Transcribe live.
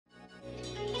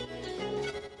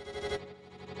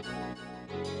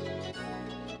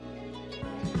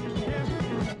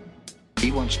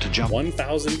He wants to jump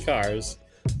 1,000 cars.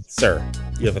 Sir,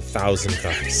 you have 1,000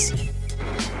 cars.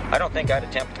 I don't think I'd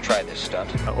attempt to try this stunt.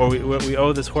 Or we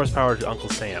owe this horsepower to Uncle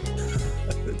Sam.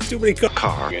 It's too many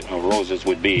cars. Roses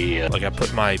would be. Like I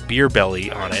put my beer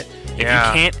belly on it. If you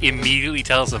can't immediately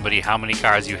tell somebody how many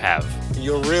cars you have,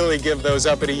 you'll really give those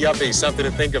uppity yuppies something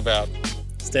to think about.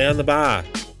 Stay on the bar.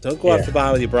 Don't go off the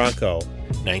bar with your Bronco.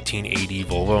 1980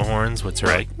 Volvo horns. What's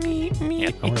right? I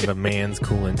want to have a man's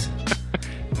coolant.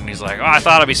 and he's like, "Oh, I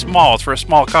thought it'd be small. It's for a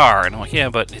small car." And I'm like, "Yeah,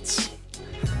 but it's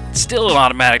still an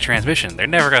automatic transmission. They're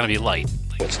never going to be light."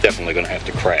 It's definitely going to have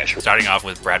to crash. Starting off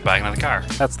with Brad buying another car.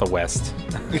 That's the West.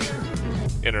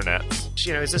 Internet.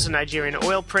 Is this a Nigerian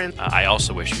oil print? I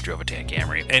also wish you drove a Tan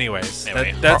Camry. Anyways,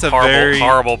 anyway, that's horrible, a very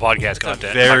horrible podcast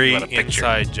content. Very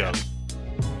inside joke.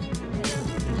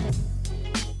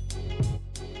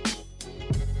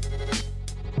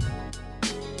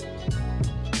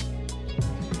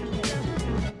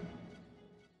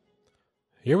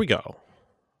 Here we go.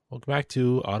 Welcome back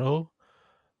to Auto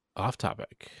Off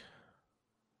Topic.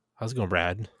 How's it going,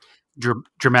 Brad?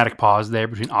 Dramatic pause there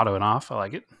between auto and off. I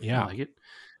like it. Yeah. I like it.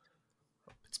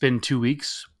 It's been 2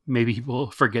 weeks. Maybe people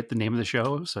forget the name of the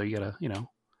show, so you gotta,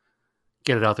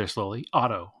 get it out there slowly.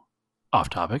 Auto Off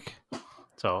Topic.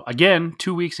 So again,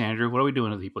 2 weeks, Andrew. What are we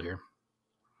doing to the people here?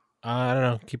 I don't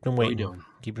know. Keep them waiting. What are we doing?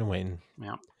 Keep them waiting.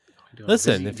 Yeah.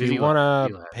 Listen, if you want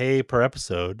to pay per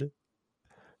episode,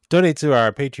 donate to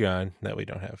our Patreon that we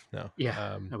don't have. No.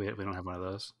 Yeah. No, we don't have one of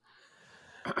those.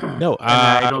 No.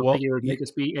 I don't think it would make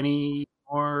us be any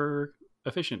more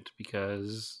efficient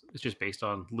because it's just based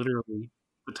on literally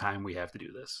the time we have to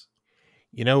do this.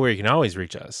 You know where you can always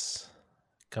reach us?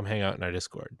 Come hang out in our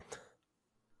Discord.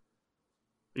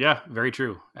 Yeah, very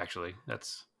true. Actually,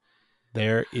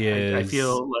 there is. I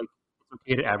feel like it's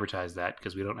okay to advertise that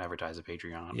because we don't advertise a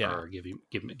Patreon or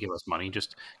give us money.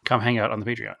 Just come hang out on the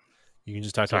Patreon. You can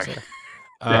just talk to us there.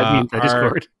 That means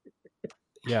Discord.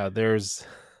 Yeah, there's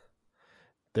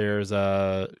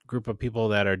a group of people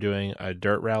that are doing a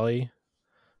dirt rally.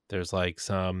 There's like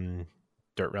some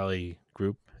dirt rally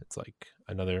group. It's like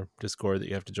another Discord that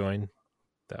you have to join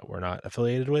that we're not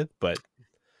affiliated with, but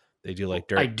they do like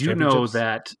dirt. I do know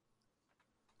that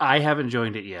I haven't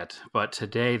joined it yet, but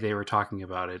today they were talking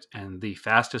about it, and the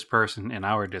fastest person in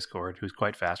our Discord, who's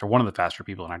quite fast, or one of the faster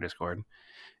people in our Discord,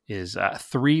 is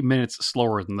 3 minutes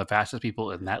slower than the fastest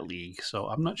people in that league. So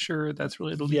I'm not sure that's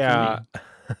really the league. Yeah,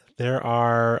 there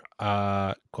are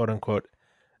quote unquote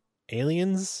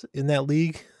aliens in that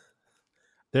league.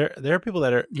 There are people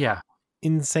that are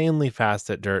insanely fast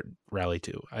at dirt rally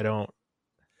too.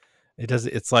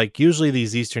 It's like usually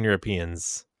these Eastern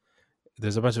Europeans.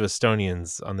 There's a bunch of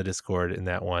Estonians on the Discord in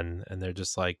that one, and they're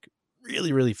just like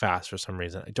really, really fast for some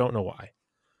reason. I don't know why.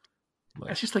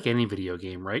 It's just like any video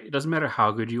game, right? It doesn't matter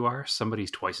how good you are.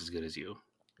 Somebody's twice as good as you.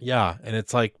 Yeah. And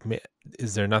it's like,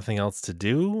 is there nothing else to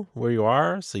do where you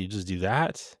are? So you just do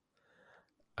that.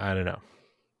 I don't know.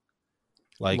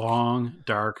 Like long,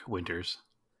 dark winters.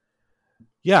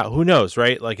 Yeah. Who knows?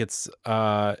 Right. Like it's,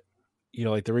 like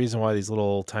the reason why these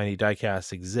little tiny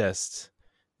diecasts exist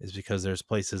is because there's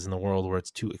places in the world where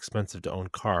it's too expensive to own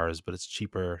cars, but it's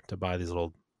cheaper to buy these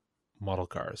little model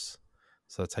cars.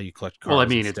 So that's how you collect cars. Well, I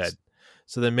mean, instead.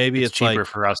 So then maybe it's cheaper like,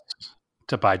 for us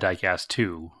to buy diecast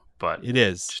too, but it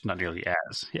is just not nearly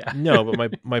as. Yeah. No,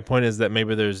 but my point is that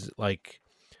maybe there's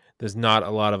not a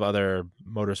lot of other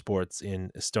motorsports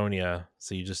in Estonia,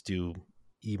 so you just do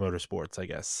e-motorsports, I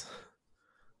guess.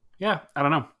 Yeah, I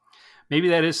don't know. Maybe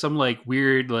that is some like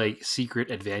weird like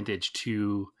secret advantage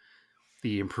to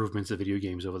the improvements of video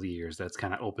games over the years. That's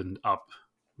kind of opened up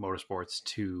motorsports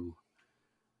to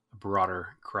a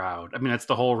broader crowd. I mean, that's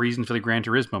the whole reason for the Gran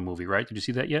Turismo movie, right? Did you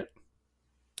see that yet?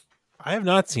 I have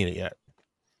not seen it yet.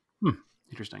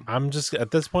 Interesting.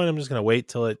 At this point, I'm just going to wait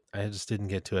till I just didn't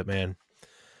get to it, man.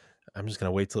 I'm just going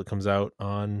to wait till it comes out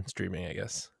on streaming, I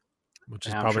guess, which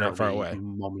is probably not far away.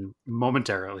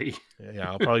 Momentarily. Yeah,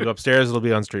 I'll probably go upstairs. It'll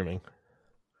be on streaming.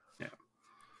 Yeah.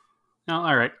 No,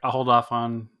 all right. I'll hold off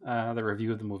on the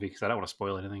review of the movie because I don't want to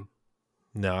spoil anything.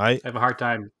 No, I have a hard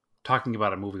time talking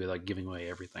about a movie without giving away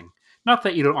everything. Not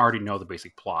that you don't already know the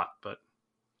basic plot, but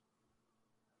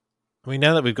I mean,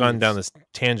 now that we've gone down this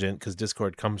tangent, because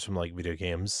Discord comes from like video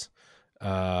games,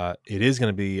 it is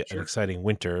going to be an exciting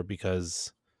winter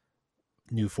because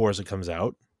new Forza comes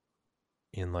out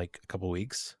in like a couple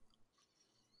weeks.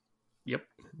 Yep.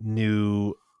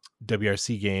 New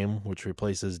WRC game, which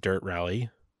replaces Dirt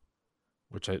Rally,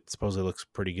 which I supposedly looks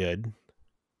pretty good.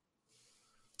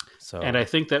 So, and I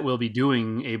think that we'll be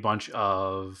doing a bunch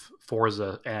of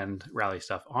Forza and Rally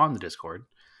stuff on the Discord.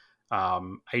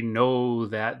 I know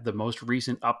that the most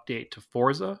recent update to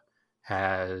Forza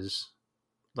has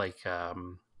like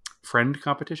friend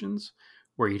competitions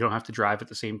where you don't have to drive at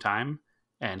the same time,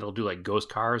 and it'll do like ghost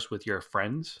cars with your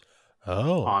friends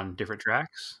on different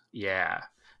tracks. Yeah.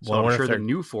 So Well, I I'm wonder sure if the they're-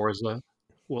 new Forza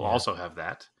will also have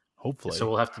that. hopefully. So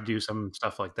we'll have to do some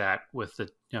stuff like that with the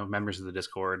members of the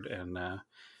Discord and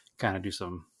kind of do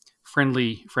some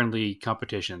friendly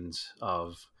competitions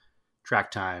of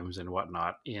track times and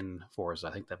whatnot in Forza.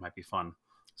 I think that might be fun.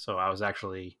 So I was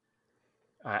actually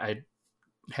I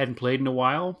hadn't played in a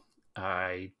while.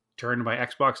 I turned my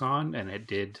Xbox on and it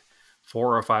did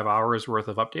 4 or 5 hours worth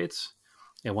of updates.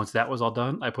 And once that was all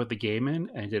done, I put the game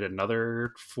in and did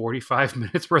another 45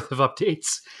 minutes worth of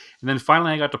updates. And then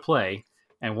finally I got to play.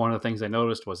 And one of the things I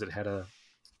noticed was it had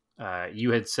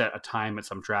you had set a time at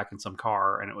some track in some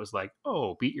car, and it was like,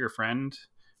 oh, beat your friend,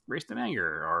 Raced in Anger,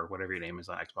 or whatever your name is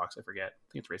on Xbox. I forget. I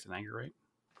think it's Raced in Anger, right?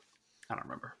 I don't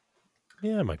remember.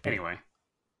 Yeah, it might be. Anyway,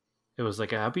 it was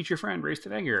like, beat your friend, Raced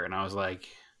in Anger. And I was like,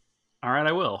 all right,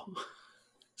 I will.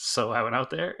 So I went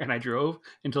out there and I drove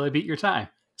until I beat your time.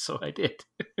 So I did.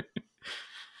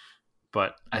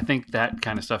 But I think that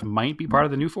kind of stuff might be part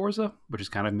of the new Forza, which is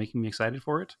kind of making me excited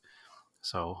for it.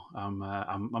 So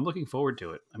I'm looking forward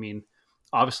to it. I mean,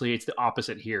 obviously it's the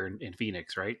opposite here in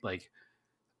Phoenix, right? Like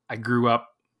I grew up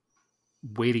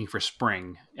waiting for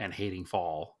spring and hating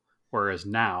fall, whereas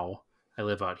now I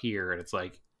live out here and it's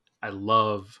like I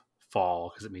love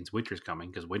fall because it means winter's coming,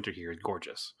 because winter here is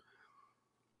gorgeous.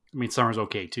 I mean, summer's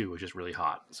okay too, it's just really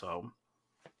hot. So,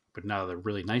 but now the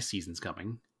really nice season's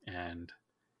coming, and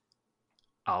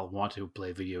I'll want to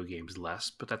play video games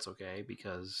less, but that's okay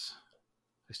because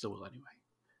I still will anyway.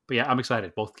 But yeah, I'm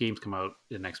excited. Both games come out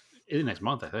in the next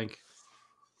month, I think.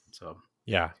 So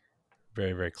Yeah,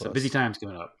 very, very close. So busy times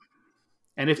coming up.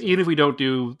 And even if we don't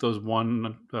do those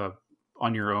one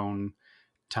on your own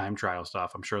time trial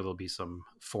stuff, I'm sure there'll be some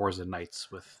Forza nights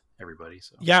with everybody.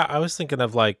 So yeah, I was thinking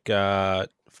of like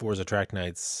Forza track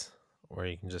nights where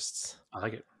you can just. I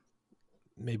like it.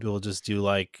 Maybe we'll just do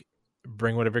like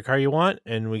bring whatever car you want,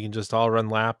 and we can just all run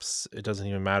laps. It doesn't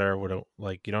even matter. We don't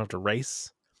you don't have to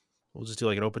race. We'll just do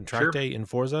like an open track day in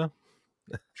Forza.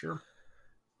 Sure.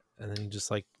 And then you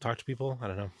just like talk to people. I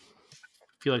don't know.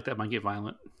 I feel like that might get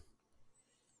violent.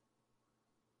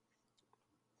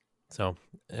 So,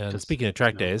 and speaking of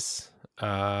track days,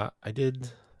 I did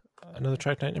another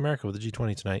track night in America with the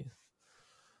G20 tonight.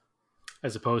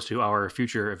 As opposed to our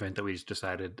future event that we just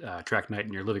decided, track night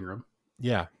in your living room.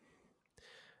 Yeah.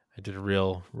 I did a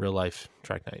real life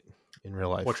track night in real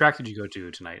life. What track did you go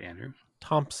to tonight, Andrew?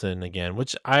 Thompson again,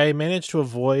 which I managed to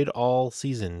avoid all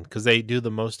season because they do the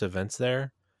most events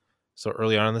there. So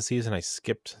early on in the season, I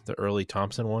skipped the early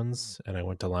Thompson ones and I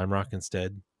went to Lime Rock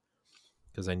instead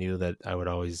because I knew that I would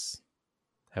always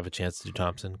have a chance to do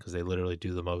Thompson because they literally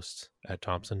do the most at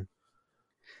Thompson.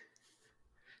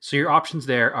 So your options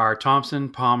there are Thompson,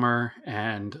 Palmer,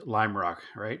 and Lime Rock,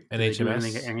 right? And do they do HMS.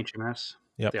 anything at HMS?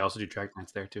 Yep. They also do track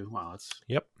nights there too. Wow,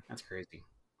 that's crazy.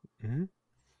 Mm-hmm.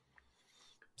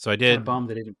 So I did. I'm bummed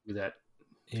they didn't do that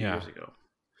 2 years ago.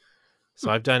 So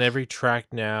I've done every track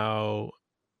now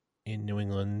in New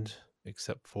England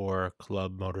except for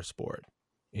Club Motorsport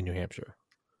in New Hampshire.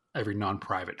 Every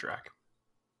non-private track.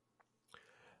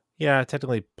 Yeah,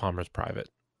 technically Palmer's private.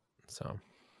 So.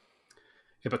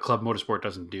 Yeah, but Club Motorsport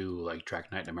doesn't do like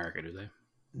track night in America, do they?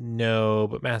 No,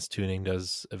 but Mass Tuning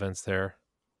does events there.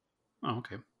 Oh,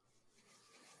 okay.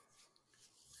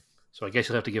 So I guess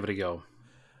you'll have to give it a go.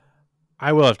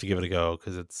 I will have to give it a go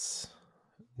because it's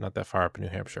not that far up in New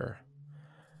Hampshire.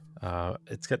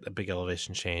 It's got a big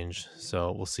elevation change,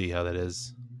 so we'll see how that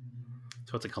is.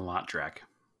 So it's a Gallant track.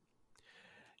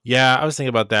 Yeah, I was thinking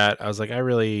about that. I was like, I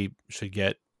really should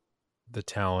get the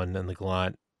Talon and the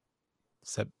Gallant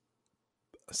set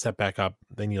back up.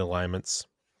 They need alignments,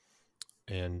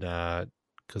 and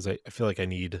because I feel like I do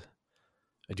need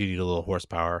a little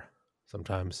horsepower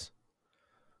sometimes.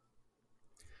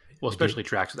 Well, especially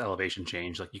tracks with elevation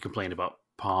change. Like you complained about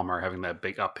Palmer having that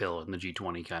big uphill and the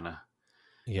G20 kind of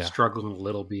struggling a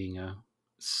little being a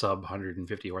sub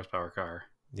 150 horsepower car.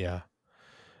 Yeah.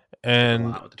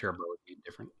 And with the turbo would be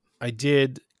different. I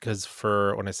did, because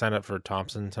when I signed up for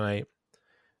Thompson tonight,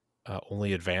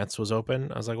 only advanced was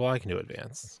open. I was like, well, I can do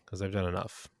advanced because I've done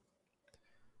enough.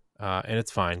 And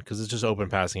it's fine because it's just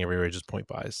open passing everywhere, just point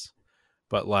buys.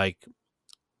 But like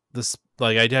this,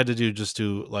 like I had to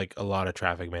do like a lot of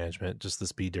traffic management, just the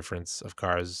speed difference of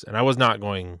cars. And I was not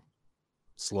going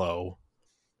slow,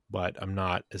 but I'm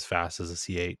not as fast as a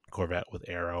C8 Corvette with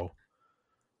aero.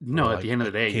 No, at the end of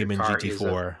the day, Cayman your car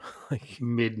GT4, is a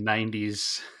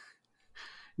mid-90s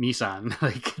Nissan.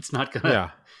 Like it's not gonna.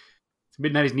 Yeah.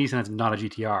 Mid-90s Nissan is not a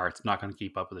GTR. It's not going to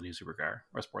keep up with a new supercar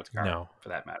or a sports car, no, for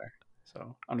that matter.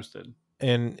 So understood.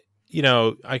 And,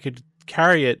 I could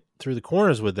carry it through the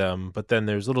corners with them, but then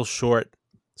there's little short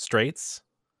straights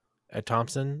at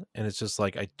Thompson, and it's just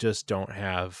like I just don't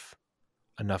have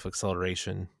enough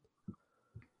acceleration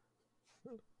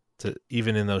to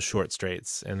even in those short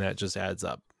straights, and that just adds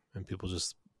up, and people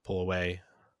just pull away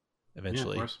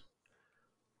eventually. Yeah, of course.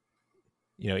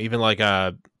 Even like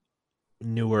a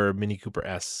newer Mini Cooper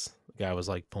S, the guy was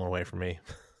like pulling away from me.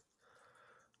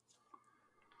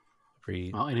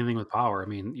 Well, anything with power. I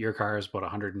mean, your car is about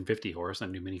 150 horse,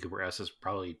 and new Mini Cooper S is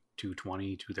probably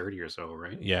 220, 230 or so,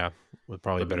 right? Yeah, with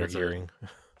probably better gearing.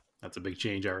 That's a big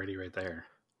change already right there.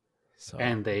 So.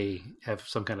 And they have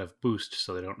some kind of boost,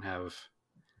 so they don't have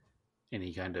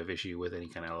any kind of issue with any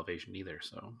kind of elevation either,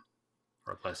 so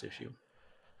or less issue.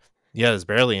 Yeah, there's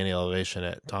barely any elevation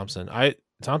at Thompson.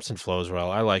 Thompson flows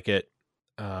well. I like it.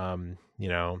 The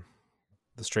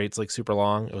straight's like super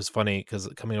long. It was funny because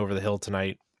coming over the hill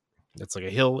tonight, it's like a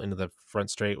hill into the front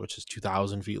straight, which is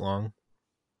 2,000 feet long,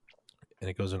 and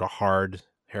it goes into a hard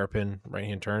hairpin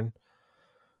right-hand turn.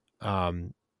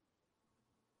 One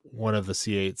of the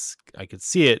C8s, I could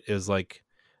see it. It was like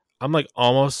I'm like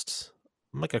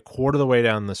a quarter of the way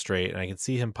down the straight, and I can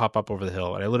see him pop up over the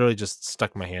hill, and I literally just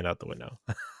stuck my hand out the window.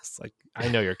 It's like, I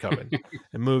know you're coming.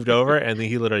 And moved over, and then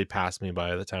he literally passed me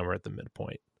by the time we're at the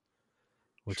midpoint,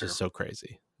 which is so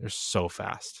crazy. They're so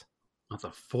fast. That's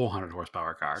a 400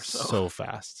 horsepower car. So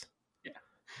fast. Yeah.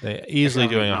 They easily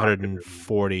doing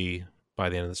 140 by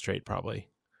the end of the straight, probably,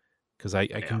 because I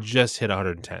can just hit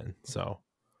 110. So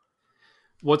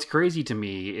what's crazy to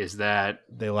me is that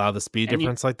they allow the speed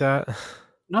difference like that.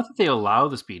 Not that they allow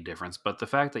the speed difference, but the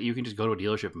fact that you can just go to a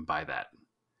dealership and buy that.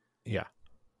 Yeah.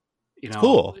 It's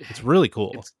cool. It's really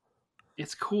cool.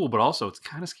 It's cool, but also it's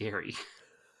kind of scary.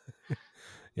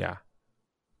 Yeah.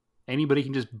 Anybody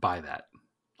can just buy that.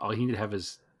 All you need to have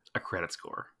is a credit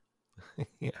score.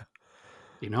 Yeah.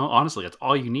 Honestly, that's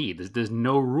all you need. There's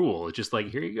no rule. It's just like,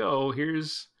 here you go.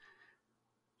 Here's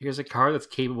a car that's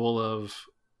capable of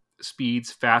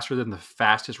speeds faster than the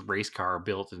fastest race car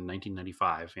built in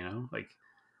 1995, and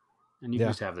you can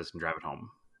just have this and drive it home.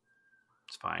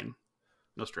 It's fine.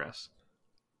 No stress.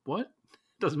 What?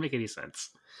 Doesn't make any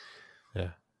sense.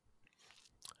 Yeah.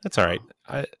 That's all right.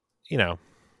 It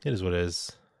is what it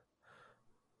is.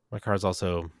 My car's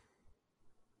also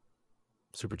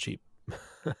super cheap.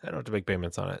 I don't have to make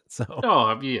payments on it. So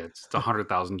yeah, it's a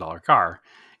 $100,000 car.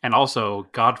 And also,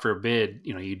 God forbid,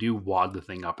 you do wad the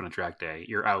thing up in a track day.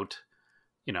 You're out,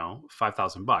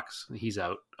 $5,000. He's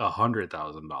out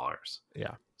 $100,000.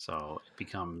 Yeah. So it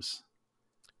becomes.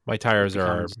 My tires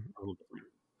are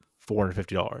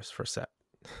 $450 for a set.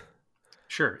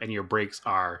 Sure, and your brakes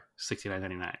are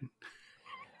 $69.99.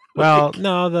 Well,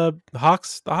 no, the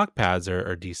Hawk pads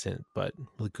are decent, but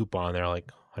with a coupon they're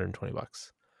like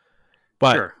 $120.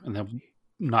 But sure, and then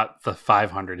not the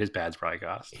 $500 his pads probably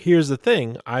cost. Here's the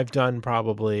thing: I've done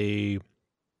probably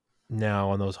now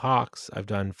on those Hawks, I've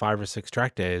done 5 or 6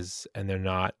 track days, and they're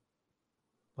not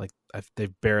like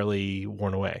they've barely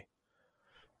worn away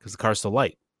because the car's so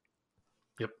light.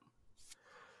 Yep.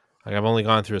 Like I've only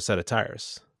gone through a set of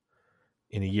tires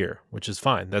in a year, which is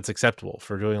fine. That's acceptable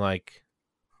for doing like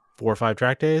 4 or 5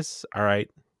 track days. All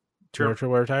right, 200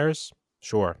 wear tires,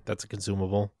 sure, that's a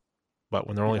consumable. But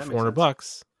when they're only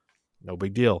 $400, no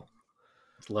big deal.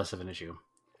 It's less of an issue.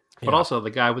 But also, the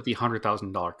guy with the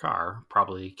 $100,000 car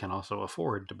probably can also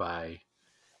afford to buy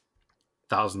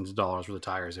thousands of dollars worth of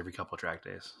tires every couple of track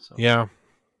days. So. Yeah.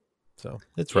 So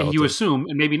it's relative. You assume,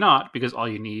 and maybe not, because all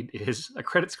you need is a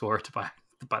credit score to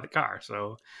buy the car.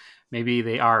 So maybe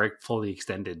they are fully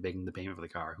extended, making the payment for the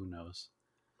car. Who knows?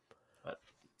 But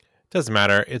it doesn't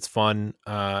matter. It's fun.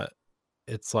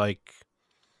 It's like,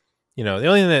 the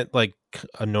only thing that like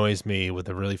annoys me with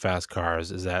the really fast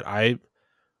cars is that I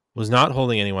was not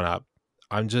holding anyone up.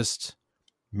 I'm just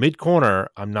mid corner.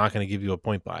 I'm not going to give you a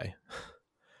point by.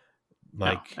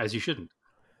 No, as you shouldn't.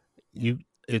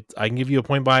 I can give you a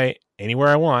point by anywhere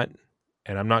I want,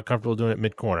 and I'm not comfortable doing it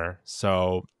mid corner.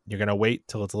 So you're going to wait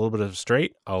till it's a little bit of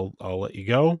straight. I'll let you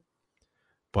go.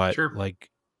 But like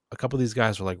a couple of these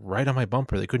guys were like right on my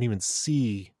bumper. They couldn't even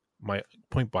see my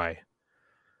point by.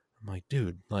 I'm like,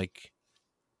 dude, like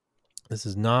this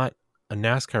is not a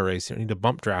NASCAR race. You don't need to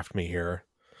bump draft me here.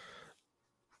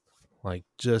 Like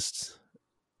just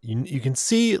you can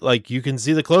see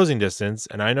the closing distance,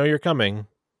 and I know you're coming,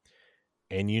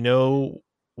 and you know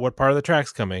what part of the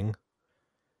track's coming,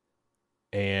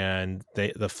 and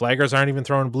the flaggers aren't even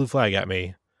throwing a blue flag at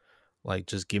me. Like,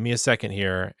 just give me a second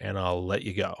here, and I'll let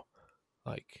you go.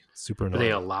 Like, super annoying. Do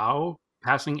they allow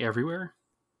passing everywhere?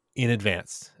 In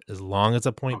advance, as long as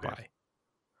a point by.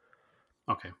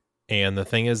 Okay. And the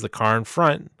thing is, the car in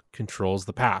front controls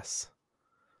the pass.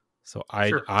 So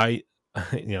Sure.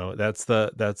 that's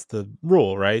the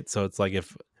rule, right? So it's like,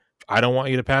 if I don't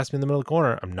want you to pass me in the middle of the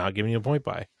corner, I'm not giving you a point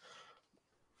by.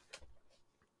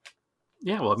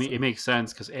 Yeah, well, I mean, it makes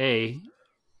sense because the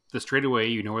straightaway,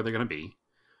 you know where they're going to be.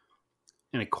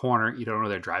 In a corner, you don't know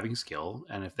their driving skill,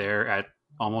 and if they're at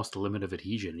almost the limit of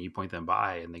adhesion, and you point them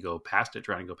by, and they go past it,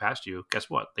 trying to go past you, guess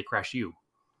what? They crash you.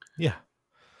 Yeah.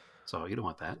 So you don't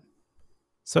want that.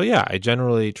 So yeah, I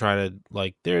generally try to,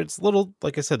 like, there's little,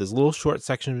 like I said, there's little short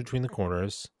sections between the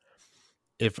corners.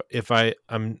 If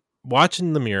I'm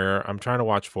watching the mirror, I'm trying to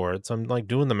watch forward. So I'm like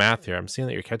doing the math here. I'm seeing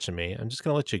that you're catching me. I'm just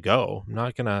gonna let you go. I'm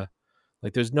not gonna,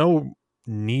 like, there's no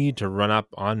need to run up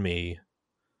on me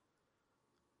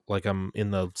like I'm in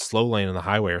the slow lane in the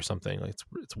highway or something. Like,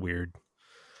 it's weird.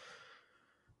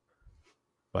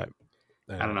 But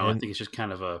I don't know. I think it's just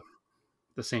kind of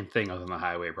the same thing other than the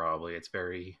highway. Probably it's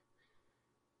very.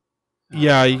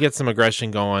 Yeah, you get some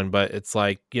aggression going, but it's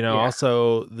like, Yeah.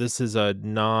 also this is a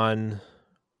non-time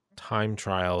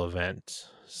trial event.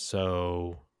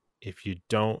 So if you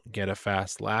don't get a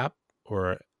fast lap,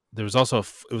 or it was also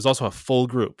a full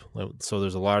group. So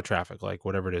there's a lot of traffic, like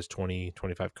whatever it is, 20,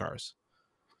 25 cars.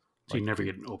 So you never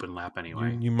get an open lap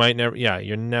anyway. You might never,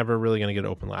 you're never really going to get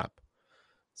an open lap.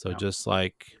 So just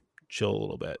like chill a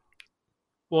little bit.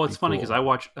 Well, it's funny because I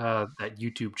watch that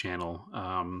YouTube channel,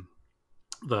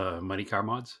 the Mighty Car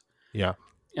Mods. Yeah.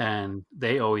 And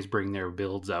they always bring their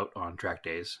builds out on track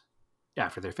days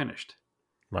after they're finished.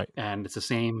 Right. And it's the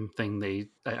same thing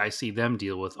I see them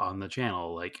deal with on the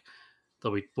channel. Like,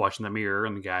 they'll be watching the mirror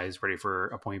and the guy's ready for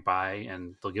a point by,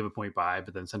 and they'll give a point by,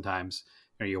 but then sometimes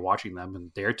you're watching them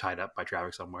and they're tied up by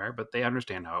traffic somewhere, but they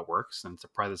understand how it works, and it's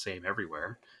probably the same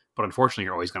everywhere. But unfortunately,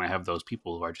 you're always going to have those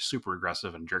people who are just super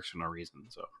aggressive and jerks for no reason.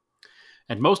 So,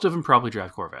 and most of them probably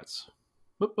drive Corvettes.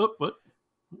 What?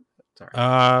 Sorry.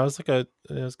 It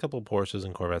was a couple of Porsches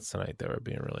and Corvettes tonight that were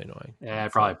being really annoying. Yeah,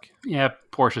 It's probably.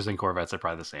 like, Porsches and Corvettes are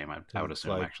probably the same. I would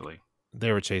assume, like, actually.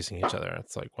 They were chasing each other.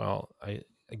 It's like, well, I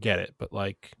get it, but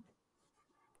like,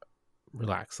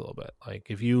 relax a little bit. Like,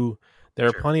 there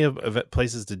are plenty of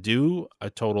places to do a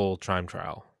total time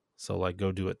trial. So like,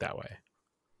 go do it that way.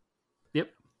 Yep.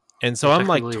 And so I'm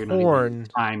like torn.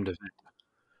 Timed event.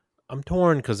 I'm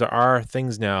torn because there are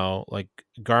things now, like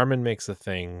Garmin makes a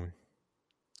thing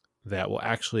that will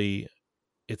actually,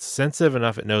 it's sensitive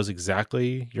enough, it knows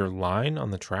exactly your line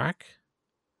on the track.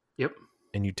 Yep.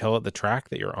 And you tell it the track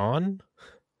that you're on,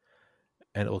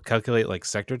 and it will calculate like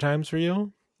sector times for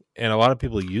you. And a lot of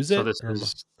people use it. So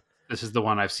this is the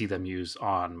one I've seen them use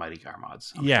on Mighty Car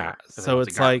Mods. Yeah. So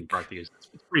it's like, it's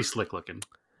pretty slick looking.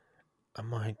 I'm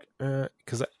like,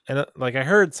 because like I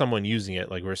heard someone using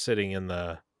it, like we're sitting in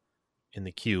the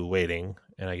queue waiting,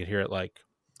 and I could hear it like,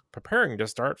 preparing to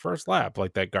start first lap,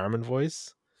 like that Garmin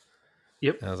voice.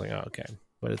 Yep. And I was like, oh, okay.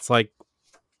 But it's like,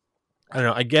 I don't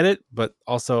know, I get it, but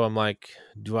also I'm like,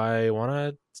 do I want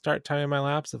to start timing my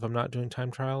laps if I'm not doing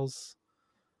time trials?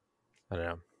 I don't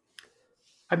know.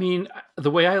 I mean,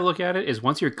 the way I look at it is,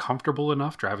 once you're comfortable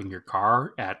enough driving your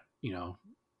car at,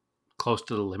 close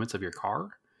to the limits of your car,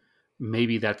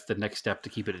 maybe that's the next step to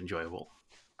keep it enjoyable.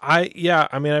 I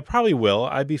mean, I probably will.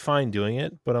 I'd be fine doing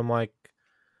it, but I'm like,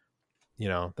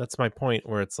 that's my point,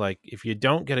 where it's like, if you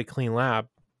don't get a clean lap,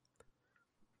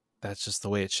 that's just the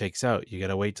way it shakes out. You got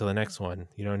to wait till the next one.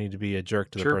 You don't need to be a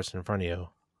jerk to the person in front of you.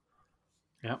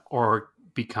 Yeah. Or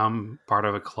become part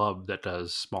of a club that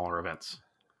does smaller events.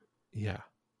 Yeah.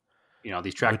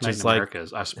 These track nights in America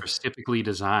are specifically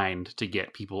designed to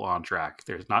get people on track.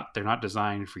 They're not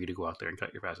designed for you to go out there and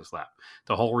cut your fastest lap.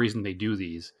 The whole reason they do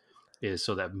these is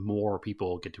so that more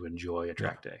people get to enjoy a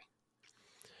track day.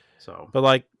 So, but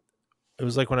like, it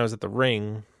was like when I was at the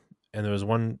ring, and there was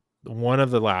one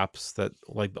of the laps that,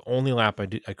 like, the only lap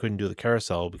I couldn't do the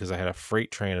carousel because I had a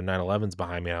freight train of 911s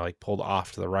behind me. And I like pulled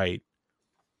off to the right,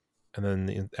 and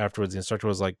then afterwards the instructor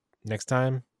was like, next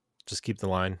time, just keep the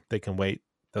line. They can wait.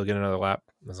 They'll get another lap.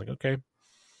 I was like, okay,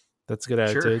 that's a good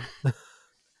attitude. Sure.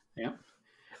 Yeah.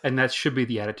 And that should be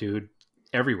the attitude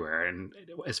everywhere. And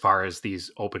as far as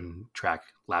these open track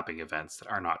lapping events that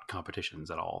are not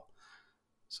competitions at all.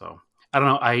 So I don't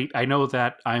know. I know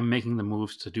that I'm making the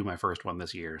moves to do my first one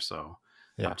this year. So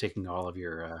I'm taking all of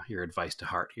your advice to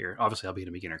heart here. Obviously I'll be in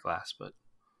a beginner class, but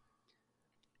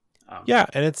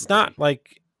and it's not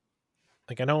like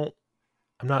I'm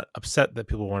not upset that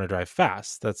people want to drive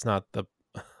fast. That's not the,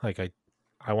 like,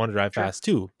 I want to drive fast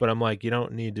too, but I'm like, you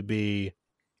don't need to be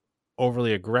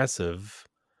overly aggressive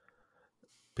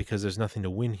because there's nothing to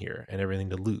win here and everything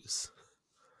to lose.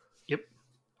 Yep.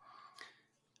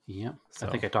 Yeah. So I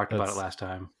think I talked about it last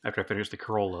time after I finished the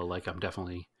Corolla. Like, I'm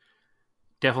definitely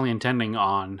definitely intending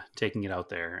on taking it out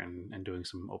there and doing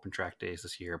some open track days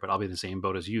this year. But I'll be in the same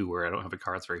boat as you, where I don't have a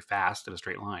car that's very fast in a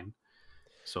straight line.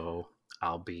 So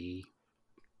I'll be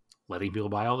letting people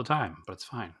buy all the time, but it's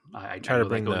fine. I Try to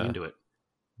bring going into it.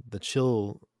 the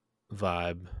chill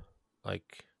vibe,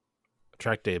 like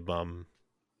track day bum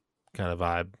kind of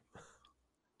vibe.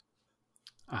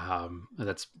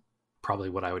 That's probably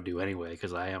what I would do anyway,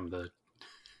 because I am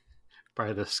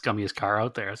probably the scummiest car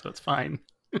out there, so it's fine.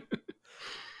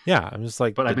 Yeah, I'm just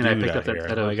like, but I mean, I picked up that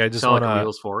set of like, I just want want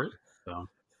wheels for it. So,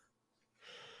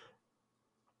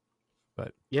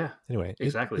 but yeah, anyway,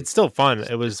 exactly. It's still fun.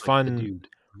 It was like fun. the dude.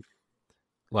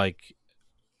 Like,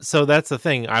 so that's the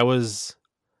thing. I was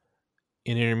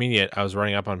in intermediate. I was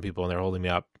running up on people and they're holding me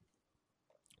up.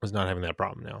 I was not having that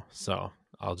problem now, so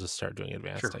I'll just start doing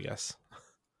advanced, Sure. I guess.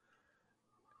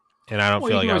 And I don't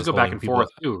feel like you I always was go back holding and people forth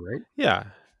too, right? Yeah,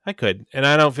 I could. And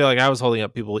I don't feel like I was holding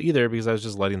up people either, because I was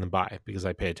just letting them by because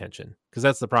I pay attention. Because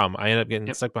that's the problem. I end up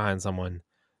getting stuck behind someone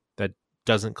that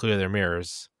doesn't clear their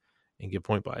mirrors and give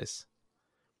point buys.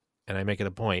 And I make it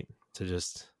a point to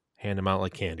just hand them out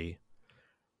like candy.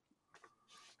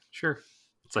 Sure.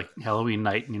 It's like Halloween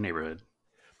night in your neighborhood.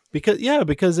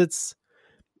 Because it's,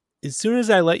 as soon as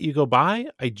I let you go by,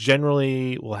 I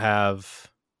generally will have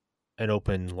an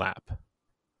open lap.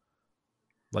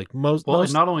 Like most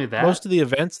not only that, most of the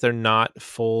events, they're not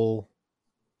full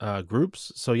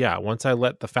groups. So yeah, once I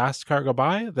let the fast car go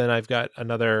by, then I've got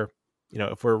another,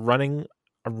 if we're running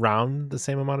around the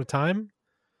same amount of time,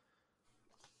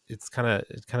 it kind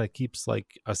of keeps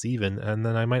like us even, and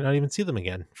then I might not even see them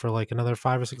again for like another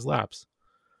 5 or 6 laps.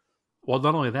 Well,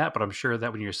 not only that, but I'm sure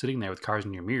that when you're sitting there with cars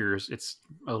in your mirrors, it's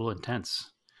a little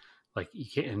intense. Like, you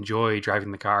can't enjoy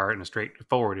driving the car in a straight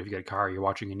forward if you got a car you're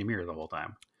watching in your mirror the whole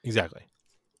time. Exactly.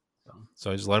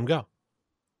 So I just let them go.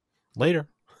 Later.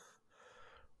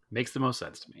 Makes the most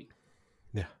sense to me.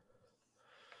 Yeah.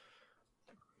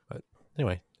 But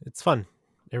anyway, it's fun.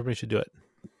 Everybody should do it.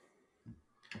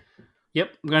 Yep,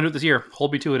 I'm going to do it this year.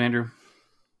 Hold me to it, Andrew.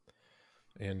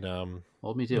 And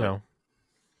hold me to it.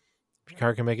 If your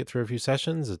car can make it through a few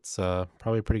sessions, it's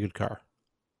probably a pretty good car.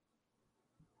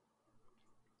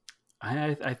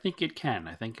 I think it can.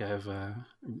 I think I've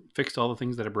fixed all the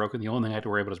things that are broken. The only thing I have to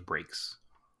worry about is brakes.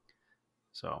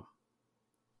 So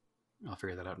I'll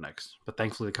figure that out next. But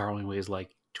thankfully, the car only weighs like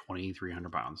 2,300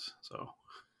 pounds. So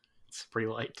it's pretty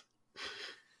light.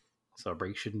 So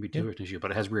brakes shouldn't be too much an issue.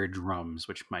 But it has rear drums,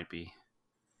 which might be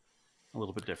a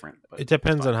little bit different. But it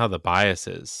depends on how the bias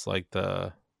is. Like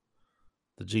the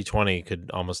G20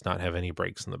 could almost not have any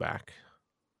brakes in the back.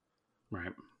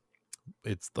 Right.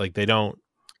 It's like they don't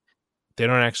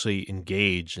actually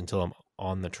engage until I'm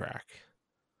on the track.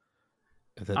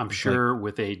 I'm sure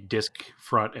with a disc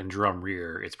front and drum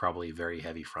rear, it's probably very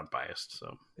heavy front biased.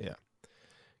 So yeah,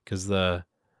 because they'll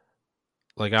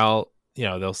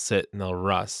sit and they'll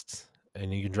rust,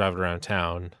 and you can drive it around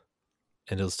town,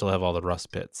 and it'll still have all the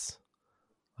rust pits.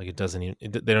 Like they don't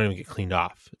even get cleaned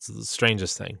off. It's the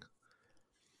strangest thing.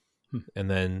 And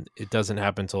then it doesn't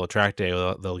happen until a track day.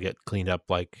 They'll get cleaned up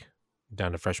like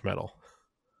down to fresh metal.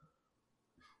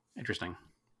 Interesting.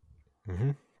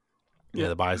 Mm-hmm. Yeah,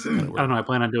 the bias. I don't know. I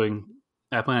plan on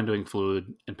doing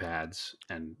fluid and pads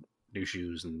and new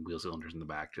shoes and wheel cylinders in the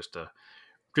back just to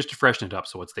freshen it up.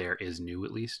 So what's there is new,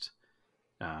 at least.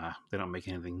 They don't make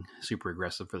anything super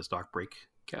aggressive for the stock brake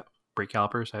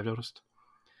calipers, I've noticed.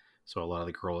 So a lot of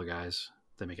the Corolla guys,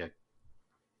 they make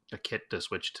a kit to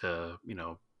switch to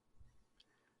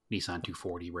Nissan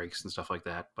 240 brakes and stuff like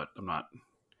that. But I'm not.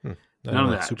 None of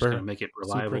that. Just going to make it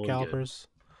reliable. Super calipers.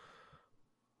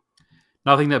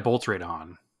 Nothing that bolts right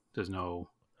on. There's no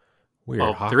weird.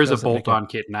 Well, there is a bolt-on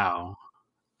kit now.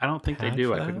 I don't think they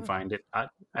do. I couldn't find it. I'd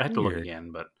have to look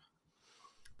again. But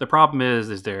the problem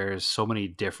is there's so many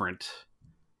different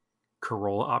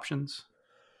Corolla options.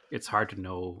 It's hard to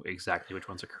know exactly which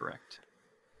ones are correct.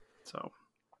 So,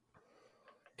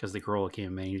 because the Corolla came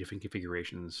in many different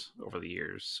configurations over the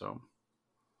years, so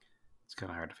it's kind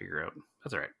of hard to figure out.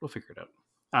 That's all right. We'll figure it out.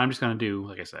 I'm just going to do,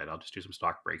 like I said, I'll just do some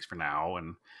stock brakes for now,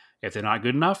 and if they're not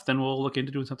good enough, then we'll look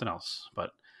into doing something else. But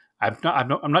I'm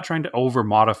not trying to over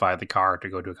modify the car to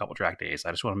go to a couple track days.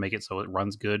 I just want to make it so it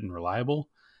runs good and reliable,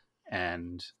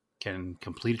 and can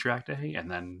complete a track day, and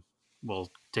then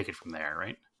we'll take it from there,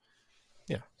 right?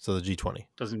 Yeah. So the G20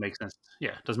 doesn't make sense.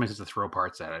 Yeah, it doesn't make sense to throw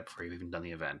parts at it before you've even done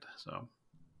the event. So,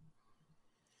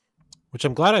 which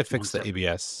I'm glad I fixed the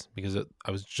ABS, because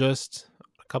I was just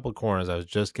a couple of corners. I was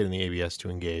just getting the ABS to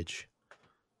engage,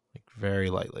 like very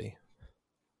lightly.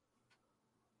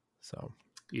 So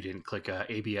you didn't click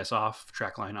ABS off,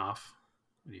 track line off.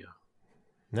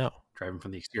 No. Driving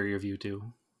from the exterior view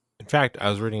too. In fact, I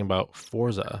was reading about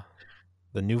Forza.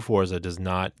 The new Forza does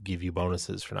not give you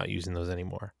bonuses for not using those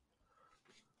anymore.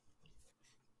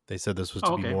 They said this was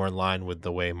to be more in line with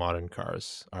the way modern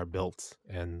cars are built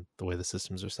and the way the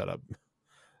systems are set up.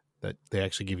 That they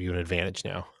actually give you an advantage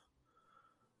now.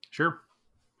 Sure.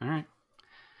 All right.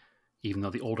 Even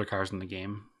though the older cars in the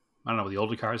game, I don't know, will the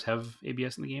older cars have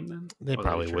ABS in the game then? They Or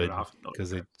probably turn would it off? because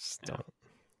they just don't.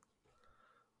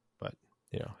 But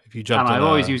if you I jump, don't know, I've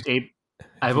always used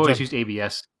used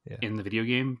ABS Yeah. in the video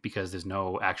game because there's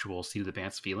no actual seat of the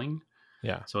pants feeling.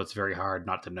 Yeah. So it's very hard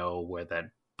not to know where that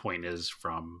point is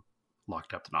from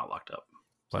locked up to not locked up.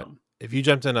 But So, if you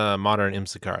jumped in a modern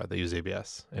IMSA car, they use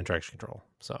ABS and traction control.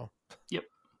 So, yep,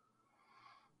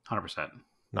 100%.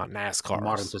 not NASCAR. The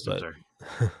modern systems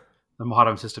the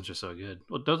modern systems are so good.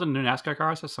 Well, doesn't the new NASCAR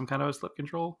cars have some kind of a slip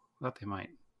control? I thought they might.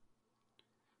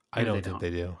 I don't think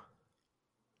they do.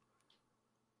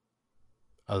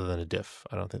 Other than a diff,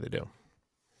 I don't think they do.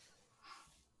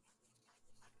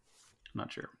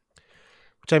 Not sure.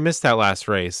 Which I missed that last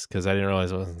race because I didn't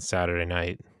realize it wasn't Saturday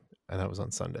night. I thought it was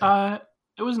on Sunday.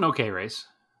 It was an okay race.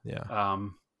 Yeah.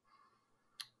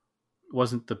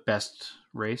 Wasn't the best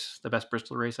race, the best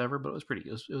Bristol race ever, but it was pretty.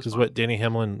 It was Because fun. what, Danny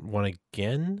Hamlin won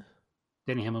again?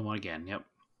 Danny Hamlin won again. Yep.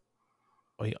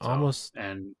 Well, he almost.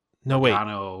 And No,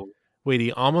 Logano, wait.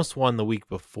 He almost won the week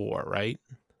before, right?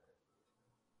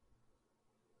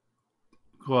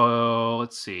 well,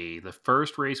 let's see. The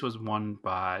first race of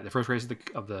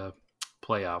the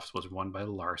playoffs was won by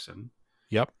Larson.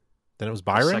 Yep. Then it was The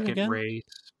Byron second again? race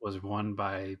was won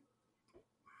by.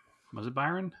 Was it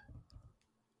Byron?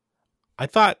 I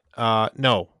thought.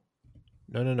 No.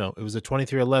 It was a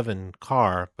 2311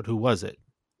 car, but who was it?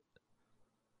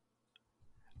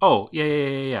 Oh,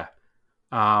 yeah.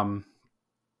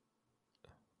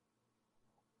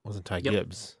 Wasn't Ty Yep.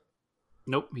 Gibbs?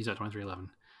 Nope, he's at 2311.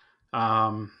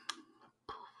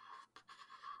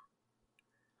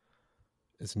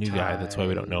 It's a new guy. That's why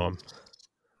we don't know him.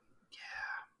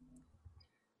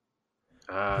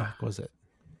 Yeah. What was it?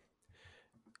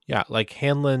 Yeah, like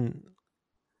Hanlon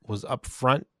was up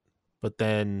front, but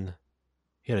then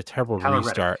he had a terrible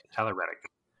restart. Tyler Reddick.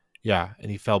 Yeah, and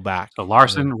he fell back. So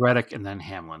Larson, Reddick, and then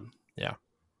Hamlin. Yeah.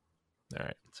 All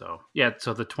right. So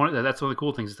so the 20. That's one of the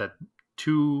cool things is that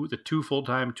the two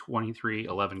full-time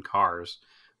 2311 cars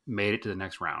made it to the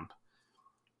next round.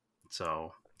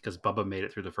 So because Bubba made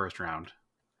it through the first round,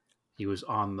 he was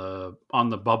on the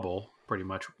bubble pretty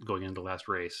much going into the last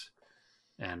race,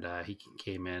 and he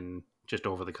came in just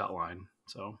over the cut line.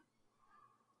 So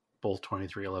both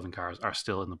 2311 cars are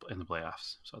still in the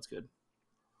playoffs. So that's good.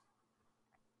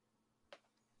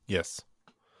 Yes,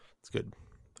 it's good.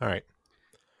 All right.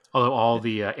 Although all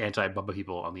the anti-Bubba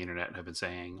people on the internet have been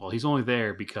saying, well, he's only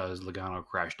there because Logano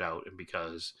crashed out and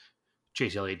because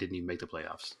Chase Elliott didn't even make the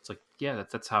playoffs. It's like, yeah,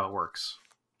 that's how it works.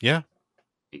 Yeah.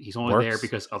 He's only there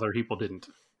because other people didn't.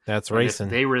 That's racing.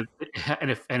 If they were,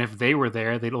 if they were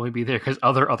there, they'd only be there because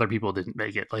other people didn't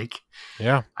make it. Like,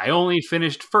 yeah, I only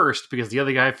finished first because the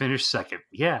other guy finished second.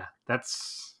 Yeah,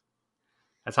 that's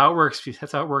how it works.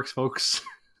 That's how it works, folks.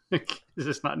 This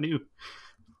is not new.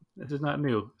 This is not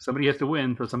new. Somebody has to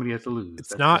win, so somebody has to lose. It's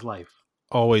that's not life.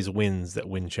 Always wins that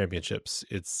win championships.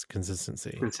 It's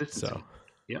consistency. So,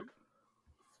 yep.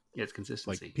 Yeah, it's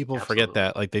consistency. Like people forget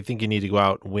that. Like they think you need to go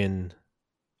out and win.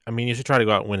 I mean, you should try to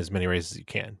go out and win as many races as you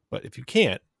can. But if you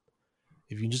can't,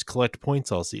 if you just collect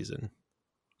points all season,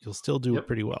 you'll still do it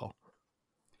pretty well.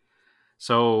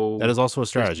 So that is also a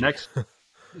strategy.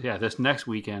 This next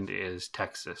weekend is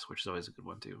Texas, which is always a good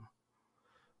one too.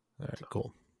 All right,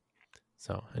 cool.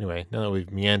 So anyway, now that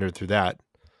we've meandered through that,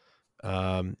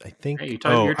 I think you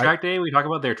talk your track day. We talk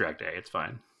about their track day. It's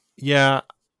fine. Yeah.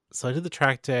 So I did the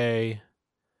track day.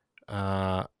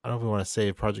 I don't know if we want to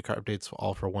save project car updates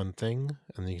all for one thing,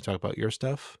 and then you can talk about your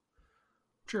stuff.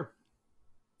 Sure.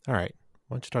 All right.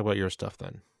 Why don't you talk about your stuff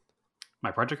then?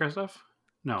 My project car stuff?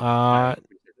 No.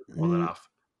 Pull that off.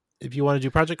 If you want to do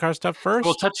project car stuff first,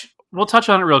 we'll touch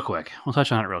on it real quick.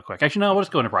 Actually, no, we'll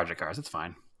just go into project cars. It's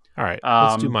fine. All right.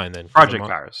 Let's do mine then. Project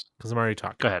cars. Because I'm already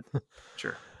talking. Go ahead.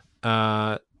 Sure.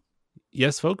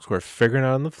 Yes, folks, we're figuring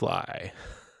out on the fly.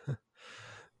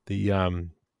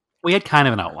 We had kind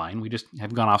of an outline. We just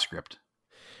have gone off script.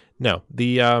 No,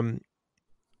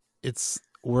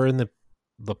 we're in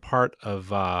the part of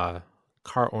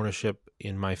car ownership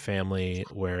in my family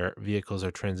where vehicles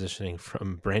are transitioning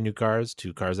from brand new cars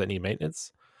to cars that need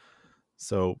maintenance.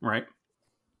 So, right,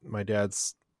 my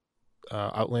dad's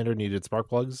Outlander needed spark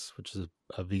plugs, which is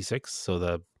a V6. So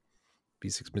the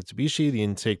V6 Mitsubishi, the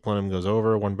intake plenum goes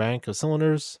over one bank of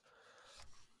cylinders.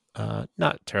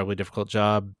 Not terribly difficult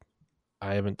job.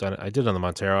 I haven't done it. I did it on the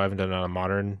Montero. I haven't done it on a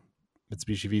modern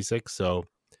Mitsubishi V6. So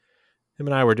him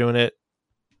and I were doing it.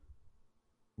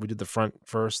 We did the front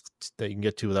first that you can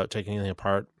get to without taking anything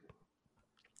apart,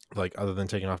 like other than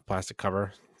taking off plastic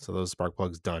cover. So those spark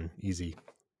plugs done, easy,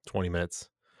 20 minutes.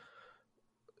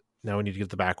 Now we need to get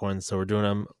the back ones. So we're doing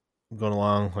them, going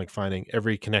along, like finding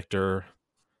every connector,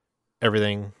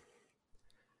 everything.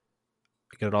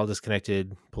 Get it all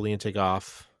disconnected, pull the intake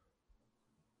off,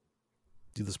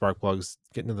 do the spark plugs,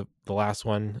 get into the last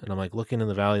one, and I'm like looking in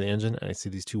the valley of the engine, and I see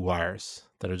these 2 wires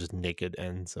that are just naked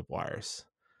ends of wires.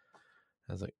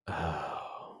 I was like,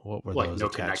 oh, what were Like those no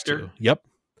attached connector? to? Yep.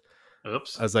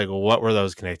 Oops. I was like, well, what were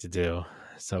those connected to?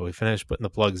 So we finished putting the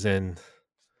plugs in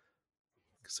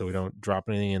so we don't drop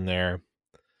anything in there.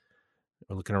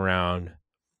 We're looking around.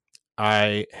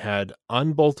 I had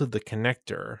unbolted the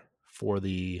connector for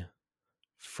the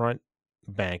front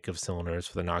bank of cylinders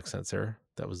for the knock sensor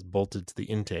that was bolted to the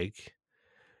intake.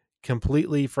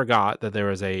 Completely forgot that there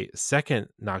was a second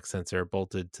knock sensor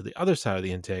bolted to the other side of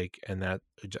the intake, and that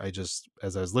I just,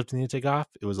 as I was lifting the intake off,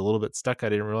 it was a little bit stuck. I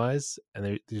didn't realize,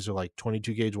 and these are like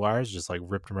 22 gauge wires, just like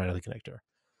ripped them right out of the connector.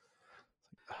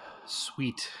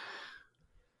 Sweet.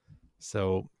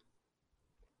 So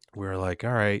we were like,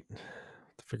 all right,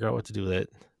 to figure out what to do with it.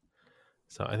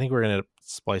 So I think we're gonna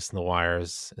splice in the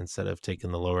wires instead of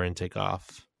taking the lower intake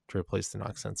off to replace the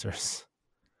knock sensors.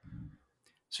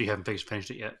 So you haven't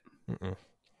finished it yet? Mm-mm.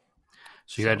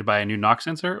 So you had to buy a new knock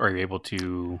sensor, or are you able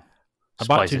to I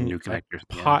bought splice in new connectors?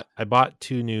 I bought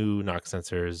 2 new knock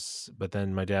sensors, but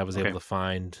then my dad was Okay. able to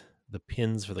find the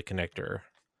pins for the connector.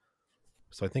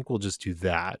 So I think we'll just do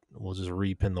that. We'll just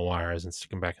repin the wires and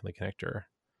stick them back in the connector.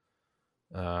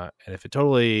 And if it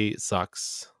totally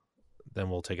sucks, then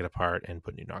we'll take it apart and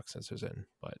put new knock sensors in.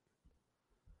 But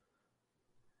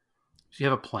So you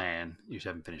have a plan. You just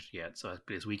haven't finished it yet. So it's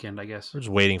this weekend, I guess. we're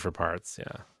just waiting for parts.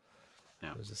 Yeah.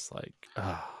 Yeah. It was just like,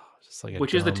 a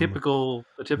Which is the dumb typical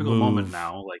move. moment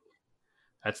now. Like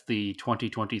that's the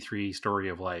 2023 story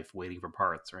of life, waiting for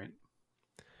parts, right?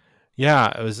 Yeah,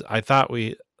 it was. I thought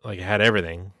we had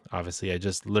everything. Obviously, I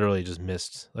just literally just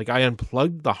missed. Like I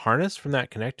unplugged the harness from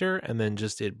that connector, and then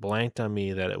just it blanked on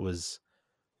me that it was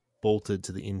bolted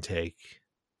to the intake.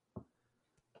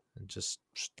 And just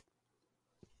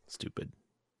stupid.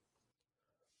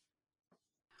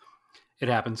 It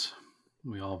happens.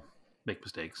 We all make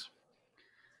mistakes.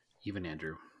 Even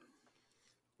Andrew.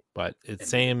 But it's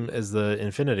same as the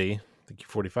Infinity, the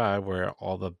Q45, where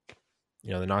all the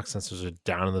the knock sensors are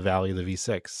down in the valley of the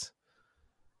V6.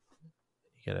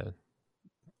 You gotta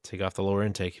take off the lower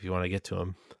intake if you want to get to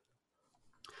them.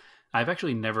 I've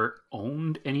actually never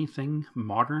owned anything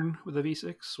modern with a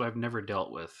V6, so I've never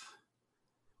dealt with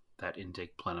that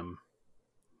intake plenum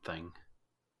thing.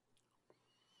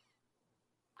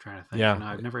 I'm trying to think. Yeah. No,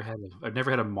 I've never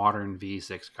had a modern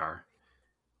V6 car.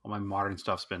 All my modern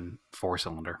stuff's been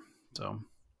 4-cylinder. So,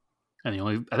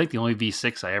 and I think the only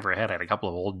V6 I ever had, I had a couple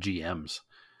of old GMs,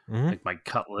 like my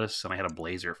Cutlass, and I had a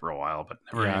Blazer for a while, but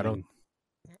never. Yeah,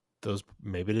 those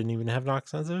maybe didn't even have knock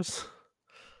sensors.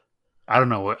 I don't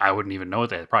know. I wouldn't even know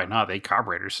that. Probably not. They had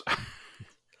carburetors.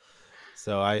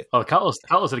 So the Cutlass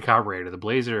had a carburetor. The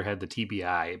Blazer had the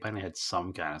TBI. It might have had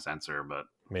some kind of sensor, but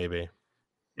maybe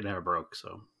it never broke.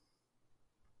 So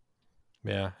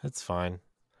yeah, it's fine.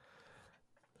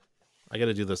 I got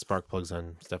to do the spark plugs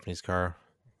on Stephanie's car,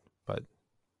 but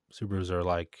Subarus are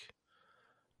like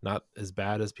not as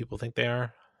bad as people think they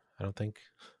are. I don't think.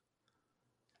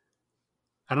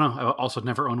 I don't know. I also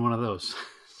never owned one of those.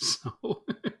 So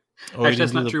Actually,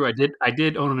 that's not true. I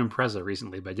did own an Impreza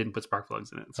recently, but I didn't put spark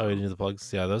plugs in it. So. Oh, you didn't do the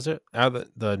plugs? Yeah, those are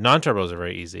the non-turbos are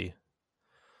very easy.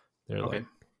 They're okay.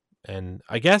 And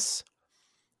I guess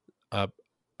a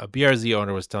BRZ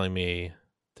owner was telling me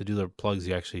to do the plugs,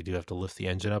 you actually do have to lift the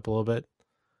engine up a little bit.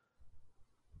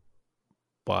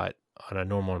 But on a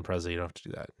normal Impreza, you don't have to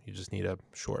do that. You just need a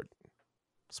short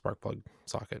spark plug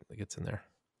socket that gets in there.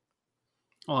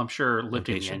 Well, I'm sure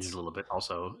lifting the engine a little bit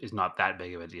also is not that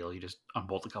big of a deal. You just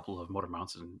unbolt a couple of motor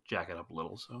mounts and jack it up a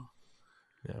little. So,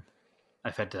 yeah,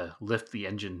 I've had to lift the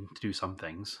engine to do some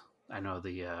things. I know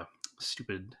the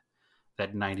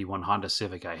that 91 Honda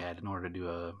Civic I had, in order to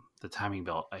do the timing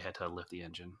belt, I had to lift the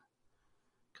engine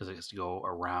because it has to go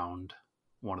around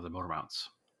one of the motor mounts.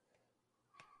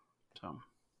 So,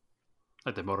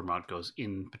 like the motor mount goes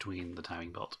in between the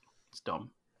timing belt. It's dumb.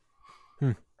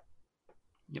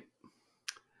 Yep.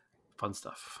 Fun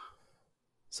stuff.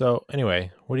 So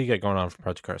anyway, what do you got going on for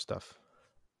Project Car stuff?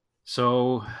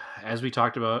 So as we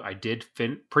talked about, I did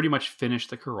pretty much finish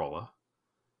the Corolla.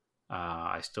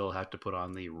 I still have to put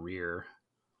on the rear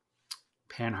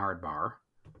panhard bar,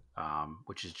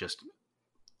 which is just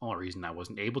Only reason I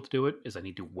wasn't able to do it is I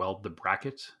need to weld the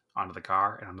bracket onto the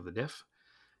car and onto the diff.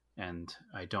 And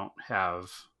I don't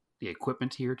have the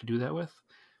equipment here to do that with.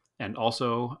 And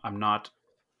also, I'm not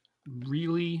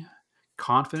really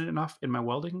confident enough in my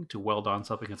welding to weld on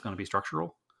something that's going to be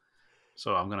structural.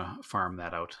 So I'm going to farm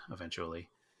that out eventually.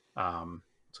 So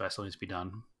that still needs to be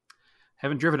done.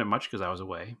 Haven't driven it much because I was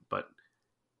away, but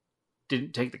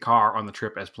didn't take the car on the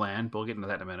trip as planned. But we'll get into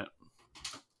that in a minute.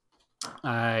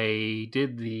 I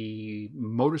did the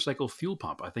motorcycle fuel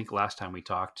pump. I think last time we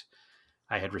talked,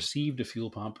 I had received a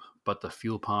fuel pump, but the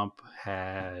fuel pump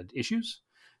had issues,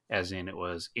 as in it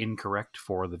was incorrect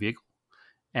for the vehicle.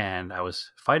 And I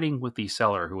was fighting with the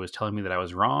seller who was telling me that I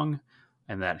was wrong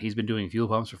and that he's been doing fuel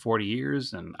pumps for 40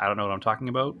 years and I don't know what I'm talking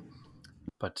about.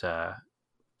 But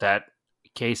that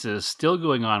case is still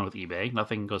going on with eBay.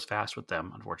 Nothing goes fast with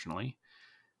them, unfortunately.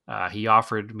 He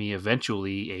offered me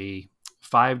eventually a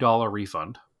 $5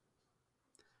 refund,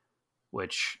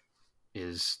 which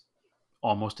is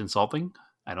almost insulting.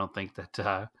 I don't think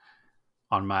that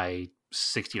on my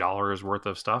 $60 worth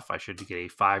of stuff, I should get a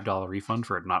 $5 refund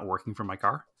for it not working for my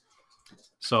car.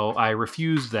 So I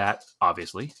refused that,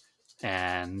 obviously.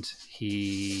 And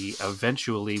he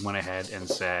eventually went ahead and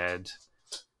said,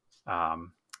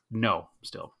 no,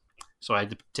 still. So I had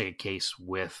to take a case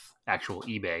with actual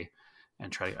eBay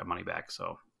and try to get my money back.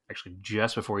 So actually,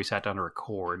 just before he sat down to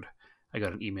record, I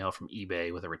got an email from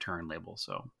eBay with a return label.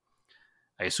 So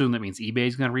I assume that means eBay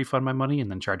is going to refund my money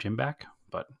and then charge him back.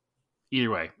 But either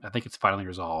way, I think it's finally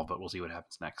resolved, but we'll see what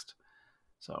happens next.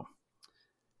 So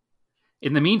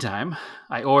in the meantime,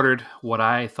 I ordered what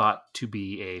I thought to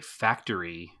be a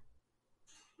factory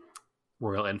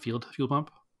Royal Enfield fuel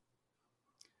pump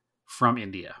from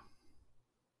India.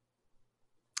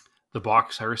 The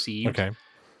box I received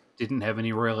didn't have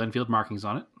any Royal Enfield markings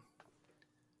on it.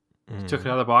 Took it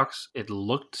out of the box. It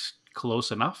looked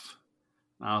close enough.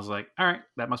 I was like, all right,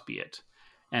 that must be it.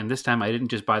 And this time I didn't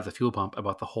just buy the fuel pump, I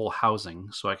bought the whole housing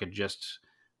so I could just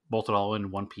bolt it all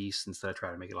in one piece instead of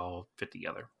trying to make it all fit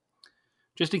together.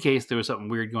 Just in case there was something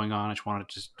weird going on, I wanted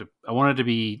it to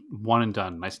be one and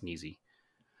done, nice and easy.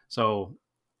 So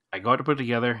I got to put it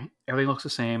together. Everything looks the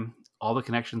same. All the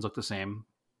connections look the same.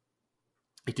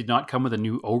 It did not come with a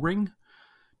new O-ring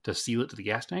to seal it to the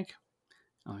gas tank.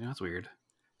 Oh, that's weird.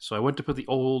 So I went to put the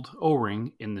old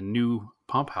O-ring in the new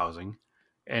pump housing,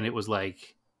 and it was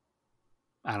like,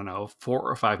 I don't know, 4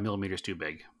 or 5 millimeters too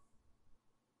big.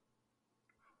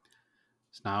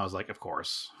 So now I was like, of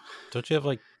course. Don't you have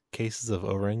like cases of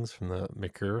O-rings from the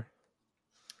Mercure?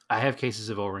 I have cases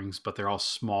of O-rings, but they're all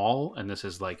small, and this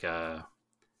is like a,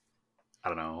 I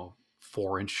don't know,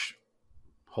 4-inch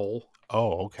hole.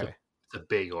 Oh, okay. It's a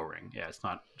big O-ring. Yeah, it's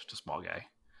not just a small guy.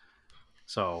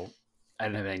 So I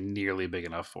didn't have anything nearly big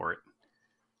enough for it.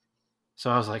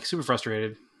 So I was like super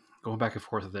frustrated, going back and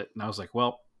forth with it. And I was like,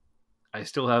 well, I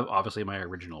still have obviously my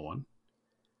original one.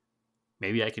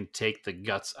 Maybe I can take the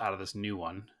guts out of this new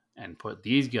one and put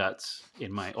these guts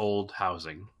in my old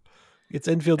housing. It's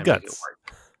Enfield Guts.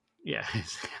 Yeah,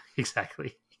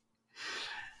 exactly.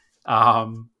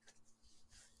 And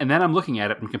then I'm looking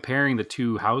at it and comparing the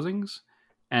two housings,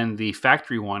 and the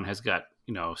factory one has got,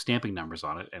 stamping numbers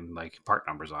on it and like part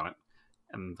numbers on it.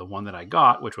 And the one that I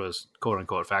got, which was quote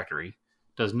unquote factory,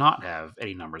 does not have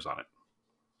any numbers on it.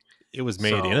 It was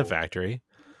made in a factory.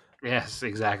 Yes,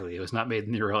 exactly. It was not made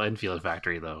in the Royal Enfield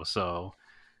factory though. So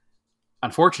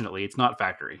unfortunately it's not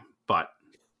factory, but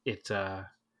the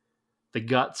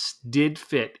guts did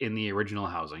fit in the original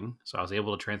housing. So I was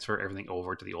able to transfer everything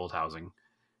over to the old housing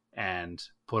and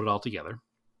put it all together.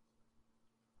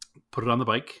 Put it on the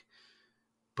bike.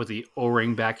 Put the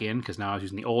O-ring back in, because now I was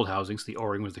using the old housing, so the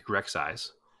O-ring was the correct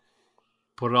size.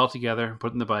 Put it all together,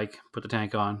 put it in the bike, put the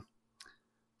tank on,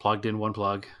 plugged in one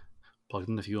plug, plugged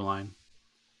in the fuel line,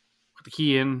 put the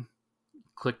key in,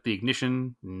 clicked the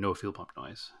ignition, no fuel pump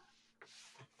noise.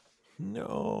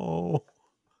 No.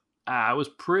 I was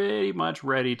pretty much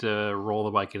ready to roll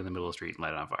the bike into the middle of the street and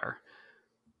light it on fire.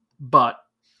 But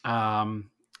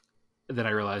then I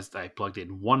realized I plugged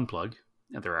in one plug,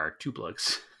 and there are two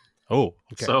plugs. Oh,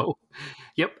 okay. So,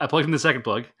 yep, I plugged in the second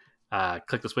plug,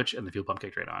 clicked the switch, and the fuel pump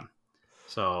kicked right on.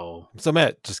 So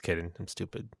Matt, just kidding. I'm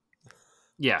stupid.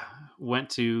 Yeah, went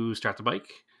to start the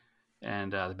bike,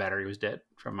 and the battery was dead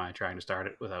from my trying to start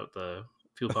it without the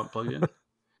fuel pump plugged in.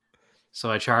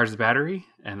 So I charged the battery,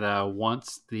 and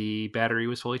once the battery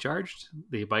was fully charged,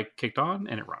 the bike kicked on,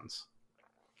 and it runs.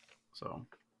 So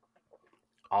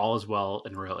all is well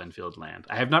in Royal Enfield land.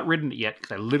 I have not ridden it yet,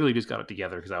 because I literally just got it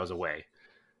together because I was away.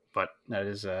 But that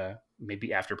is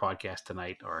maybe after podcast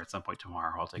tonight or at some point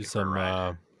tomorrow. I'll take it for a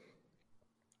ride.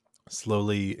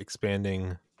 Slowly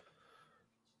expanding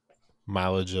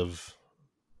mileage of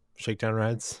shakedown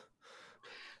rides?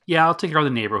 Yeah, I'll take it around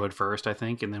the neighborhood first, I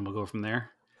think, and then we'll go from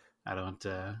there. I don't.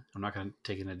 I'm not going to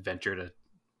take an adventure to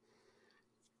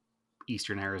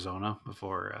Eastern Arizona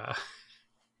before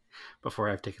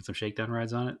I've taken some shakedown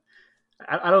rides on it.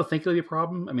 I don't think it'll be a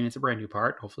problem. I mean, it's a brand new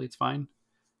part. Hopefully, it's fine.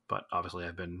 But obviously,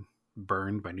 I've been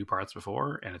burned by new parts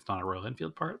before, and it's not a Royal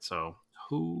Enfield part, so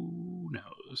who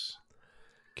knows?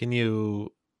 Can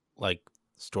you like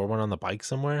store one on the bike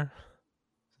somewhere?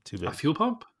 Too big. A fuel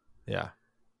pump? Yeah.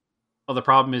 Well, the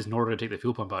problem is, in order to take the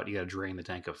fuel pump out, you got to drain the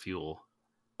tank of fuel.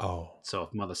 Oh. So if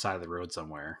I'm on the side of the road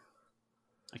somewhere,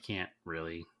 I can't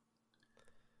really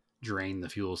drain the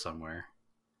fuel somewhere.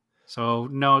 So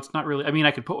no, it's not really. I mean,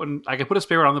 I could put a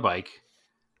spare one on the bike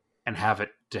and have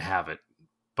it,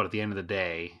 but at the end of the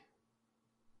day,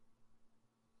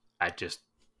 I just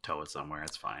tow it somewhere.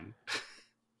 It's fine.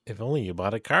 If only you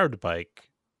bought a carved bike.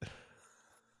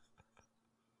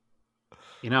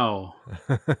 You know,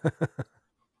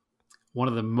 one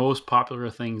of the most popular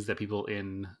things that people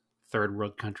in third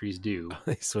world countries do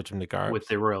They switch them to carbs. with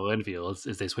their Royal Enfields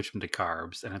is they switch them to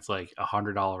carbs, and it's like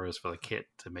 $100 for the kit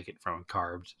to make it from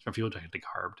fuel tank to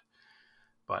carbed.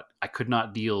 But I could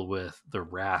not deal with the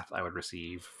wrath I would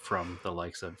receive from the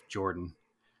likes of Jordan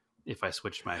if I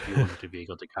switched my fuel injected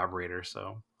vehicle to carburetor.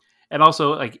 So, and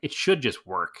also like it should just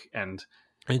work, and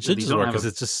it should these just don't work have because a-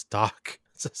 it's just stock.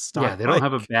 It's a stock. yeah, they don't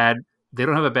have a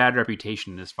bike. bad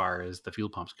reputation as far as the fuel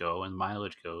pumps go and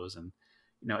mileage goes, and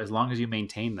you know, as long as you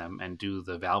maintain them and do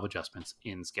the valve adjustments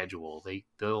in schedule,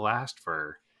 they'll last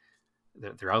for.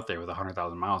 They're out there with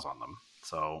 100,000 miles on them,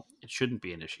 so it shouldn't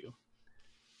be an issue.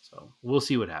 So we'll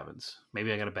see what happens.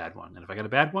 Maybe I got a bad one, and if I got a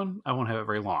bad one, I won't have it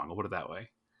very long. I'll put it that way.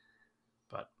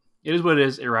 But it is what it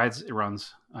is. It rides. It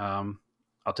runs.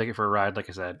 I'll take it for a ride, like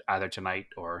I said, either tonight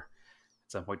or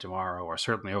at some point tomorrow, or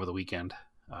certainly over the weekend.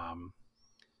 I'm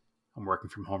working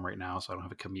from home right now, so I don't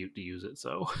have a commute to use it.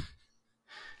 So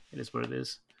it is what it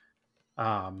is.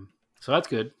 So that's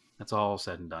good. That's all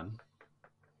said and done.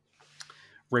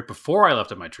 Right before I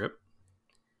left on my trip,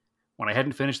 when I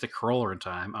hadn't finished the Corolla in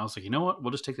time, I was like, you know what?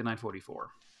 We'll just take the 944.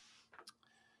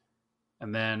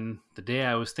 And then the day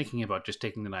I was thinking about just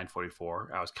taking the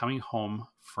 944, I was coming home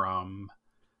from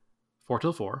 4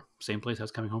 till 4, same place I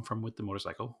was coming home from with the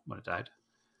motorcycle when it died.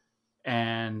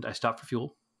 And I stopped for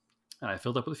fuel, and I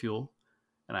filled up with fuel,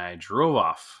 and I drove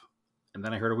off. And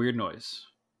then I heard a weird noise.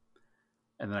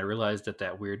 And then I realized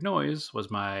that weird noise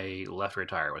was my left rear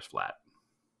tire was flat.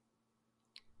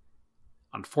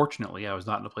 Unfortunately, I was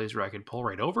not in a place where I could pull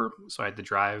right over, so I had to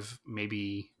drive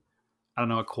maybe, I don't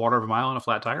know, a quarter of a mile on a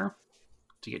flat tire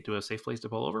to get to a safe place to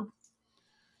pull over.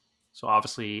 So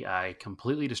obviously, I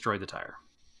completely destroyed the tire.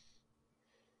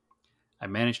 I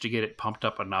managed to get it pumped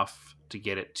up enough to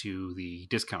get it to the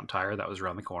discount tire that was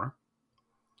around the corner.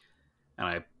 And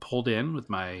I pulled in with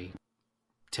my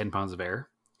 10 pounds of air,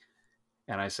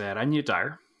 and I said, I need a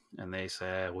tire. And they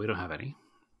said, we don't have any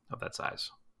of that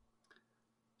size.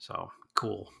 So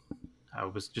cool. I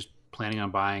was just planning on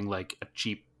buying like a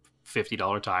cheap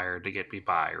 $50 tire to get me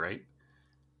by, right?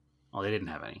 Well, they didn't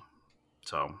have any.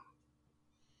 So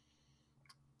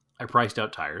I priced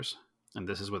out tires, and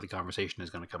this is where the conversation is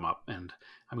going to come up. And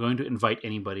I'm going to invite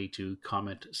anybody to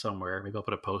comment somewhere. Maybe I'll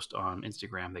put a post on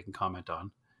Instagram they can comment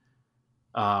on.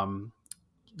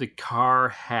 The car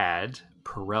had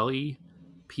Pirelli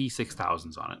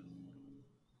P6000s on it.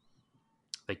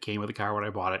 They came with the car when I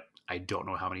bought it. I don't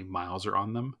know how many miles are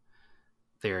on them.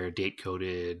 They're date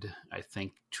coded, I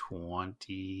think,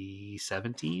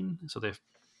 2017. So they're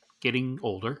getting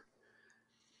older.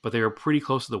 But they were pretty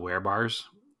close to the wear bars.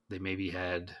 They maybe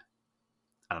had,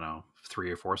 I don't know,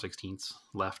 3 or 4 sixteenths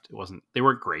left. They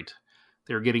weren't great.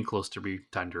 They were getting close to be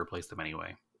time to replace them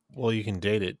anyway. Well, you can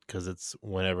date it because it's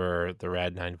whenever the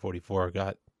Rad 944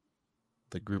 got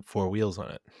the Group 4 wheels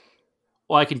on it.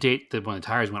 Well, I can date when the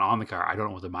tires went on the car. I don't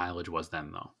know what the mileage was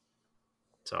then, though.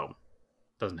 So it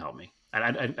doesn't help me.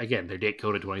 And again, they're date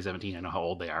coded 2017. I know how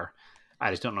old they are. I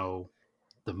just don't know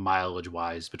the mileage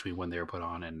wise between when they were put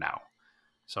on and now.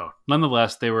 So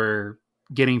nonetheless, they were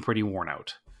getting pretty worn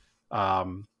out.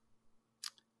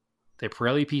 They're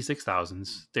Pirelli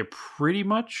P6000s. They're pretty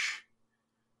much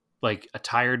like a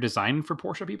tire designed for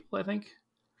Porsche people, I think,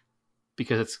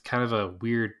 because it's kind of a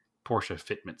weird Porsche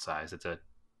fitment size. It's a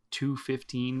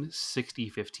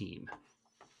 215/60/15,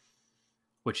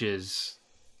 which is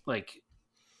like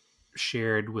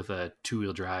shared with a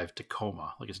 2-wheel drive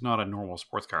Tacoma. Like it's not a normal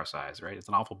sports car size, right? It's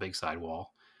an awful big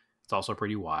sidewall. It's also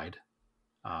pretty wide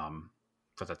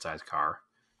for that size car,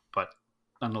 but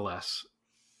nonetheless,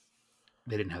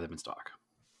 they didn't have them in stock.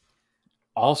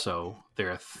 Also,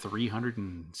 they're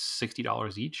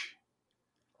 $360 each.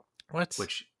 What?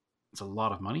 which is a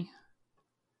lot of money.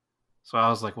 So I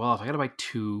was like, well, if I got to buy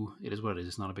 2, it is what it is.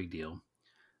 It's not a big deal.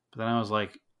 But then I was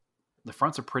like, the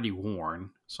fronts are pretty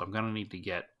worn, so I'm going to need to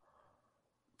get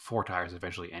 4 tires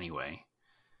eventually anyway.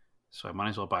 So I might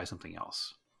as well buy something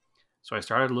else. So I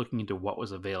started looking into what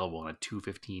was available in a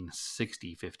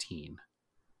 215/60/15.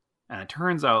 And it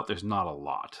turns out there's not a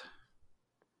lot.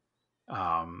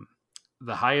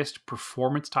 The highest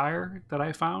performance tire that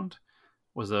I found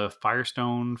was a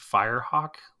Firestone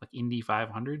Firehawk, like Indy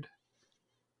 500.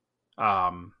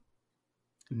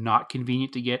 Not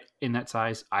convenient to get in that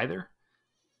size either.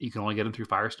 You can only get them through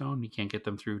Firestone. You can't get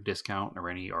them through Discount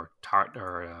or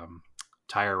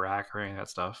Tire Rack or any of that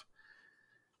stuff.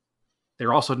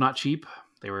 They're also not cheap.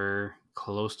 They were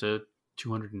close to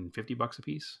 $250 a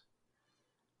piece.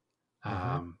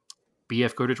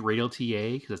 BF Goodrich Radial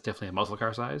TA, because it's definitely a muscle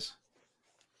car size.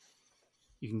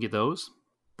 You can get those,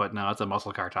 but no, it's a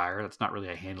muscle car tire. That's not really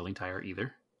a handling tire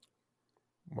either.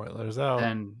 White letters out.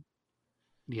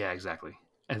 Yeah, exactly.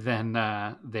 And then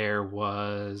there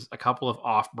was a couple of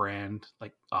off-brand,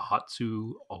 like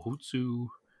Ohutsu,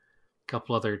 a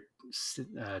couple other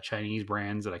Chinese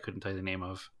brands that I couldn't tell you the name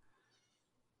of.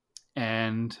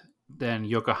 And then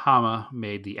Yokohama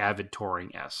made the Avid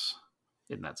Touring S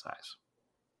in that size.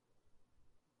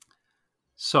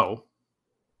 So,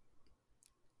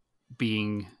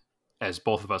 being as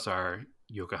both of us are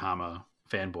Yokohama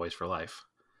fanboys for life,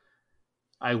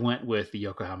 I went with the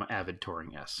Yokohama Avid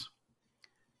Touring S.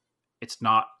 It's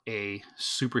not a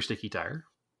super sticky tire,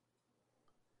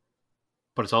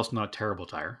 but it's also not a terrible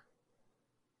tire.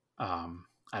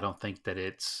 I don't think that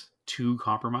it's too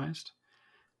compromised.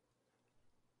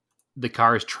 The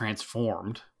car is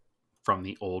transformed from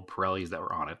the old Pirellis that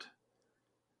were on it.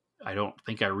 I don't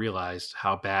think I realized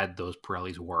how bad those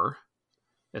Pirellis were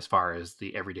as far as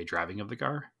the everyday driving of the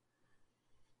car.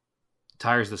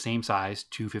 Tires the same size,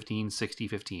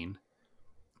 215/60/15.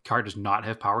 Car does not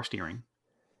have power steering,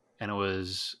 and it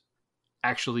was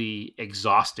actually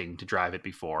exhausting to drive it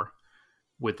before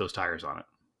with those tires on it.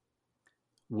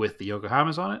 With the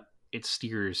Yokohamas on it, it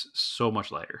steers so much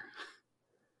lighter.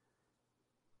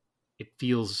 It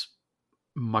feels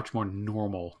much more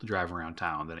normal to drive around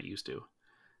town than it used to.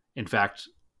 In fact,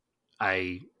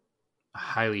 I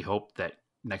highly hope that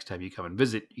next time you come and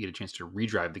visit, you get a chance to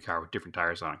redrive the car with different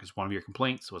tires on it, because one of your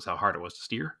complaints was how hard it was to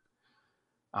steer.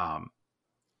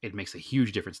 It makes a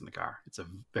huge difference in the car. It's a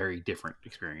very different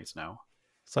experience now.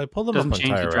 So I pulled them up on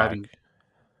Tire Rack.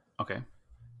 Okay.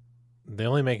 They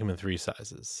only make them in 3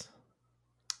 sizes.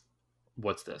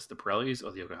 What's this? The Pirellis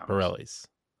or the Yokohamas? Pirellis.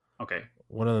 Okay.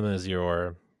 One of them is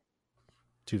your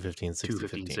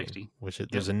 215/60/15. 215/60. Which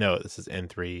there's a note. This is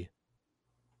N3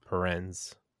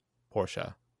 parens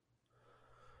Porsche.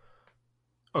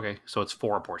 Okay, so it's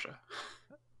for a Porsche.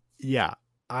 Yeah.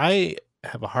 I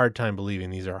have a hard time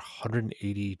believing these are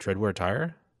 180 treadwear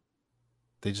tire.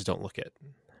 They just don't look it.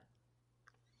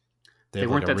 They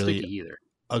weren't that sticky either.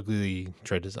 Ugly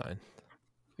tread design.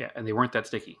 Yeah, and they weren't that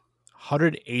sticky.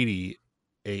 180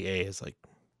 AA is like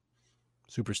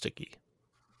super sticky.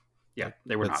 Yeah,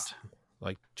 they were not.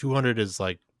 Like 200 is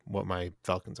like what my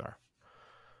Falcons are.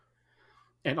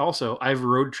 And also, I've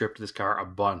road tripped this car a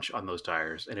bunch on those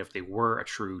tires, and if they were a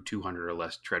true 200 or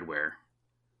less treadwear,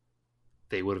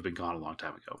 they would have been gone a long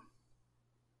time ago.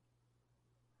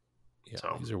 Yeah,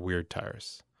 so, these are weird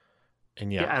tires.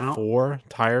 And 4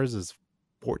 tires is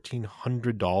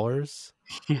 $1,400.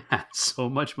 Yeah, so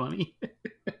much money.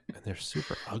 And they're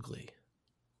super ugly.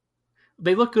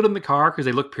 They look good in the car because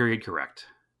they look period correct.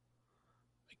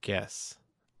 I guess.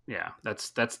 Yeah,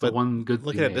 that's the one good thing.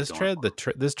 Looking at this tread,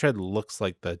 this tread looks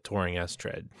like the Touring S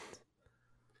tread.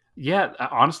 Yeah,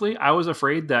 honestly, I was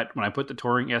afraid that when I put the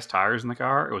Touring S tires in the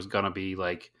car, it was going to be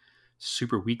like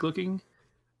super weak looking.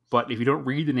 But if you don't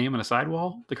read the name on the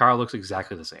sidewall, the car looks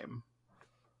exactly the same.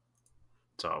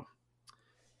 So,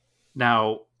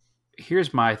 now,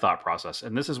 here's my thought process.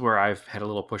 And this is where I've had a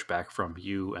little pushback from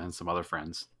you and some other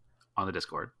friends on the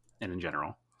Discord and in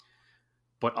general.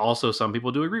 But also some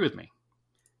people do agree with me.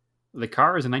 The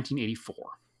car is a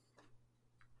 1984.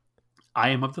 I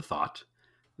am of the thought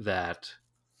that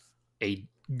a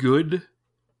good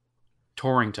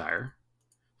touring tire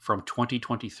from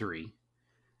 2023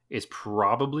 is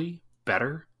probably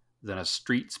better than a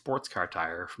street sports car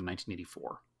tire from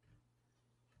 1984.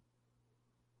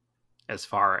 As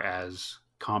far as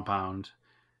compound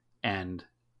and,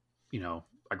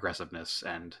 aggressiveness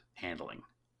and handling.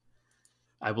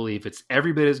 I believe it's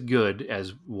every bit as good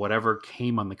as whatever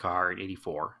came on the car in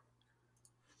 84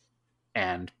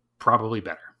 and probably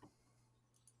better.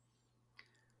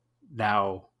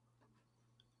 Now,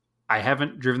 I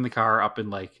haven't driven the car up in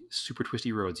like super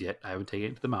twisty roads yet. I haven't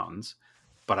taken it to the mountains,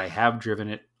 but I have driven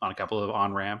it on a couple of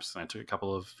on ramps, and I took a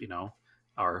couple of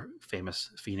our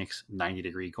famous Phoenix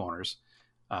 90-degree corners,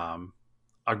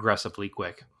 aggressively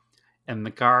quick, and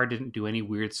the car didn't do any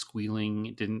weird squealing.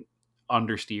 It didn't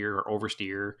understeer or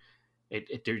oversteer.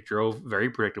 It drove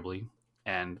very predictably,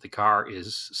 and the car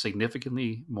is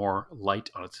significantly more light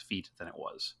on its feet than it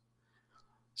was.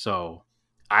 So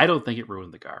I don't think it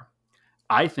ruined the car.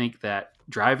 I think that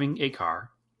driving a car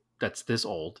that's this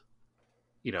old,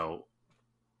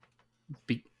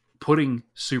 putting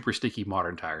super sticky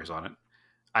modern tires on it,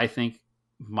 I think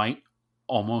might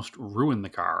almost ruin the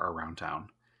car around town.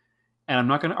 And I'm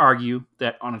not going to argue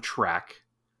that on a track,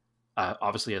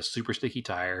 obviously a super sticky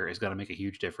tire is going to make a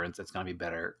huge difference. It's going to be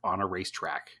better on a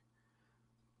racetrack.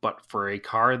 But for a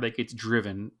car that gets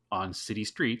driven on city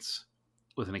streets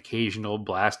with an occasional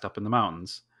blast up in the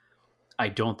mountains, I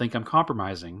don't think I'm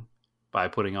compromising by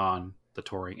putting on the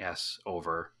Touring S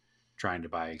over trying to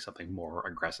buy something more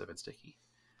aggressive and sticky.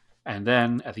 And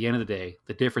then at the end of the day,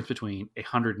 the difference between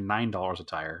 $109 a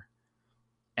tire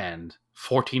and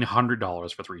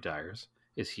 $1,400 for 3 tires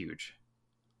is huge.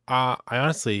 I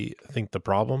honestly think the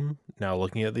problem now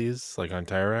looking at these like on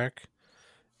Tire Rack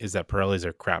is that Pirellis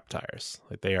are crap tires.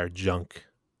 Like they are junk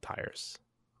tires.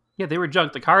 Yeah, they were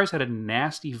junk. The car's had a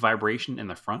nasty vibration in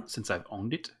the front since I've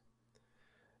owned it.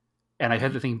 And I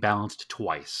had the thing balanced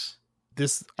twice.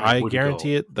 I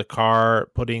guarantee it, the car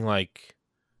putting like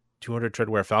 200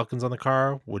 treadwear Falcons on the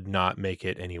car would not make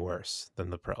it any worse than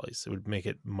the Pirellis. It would make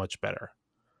it much better.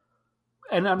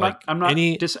 And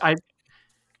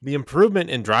the improvement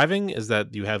in driving is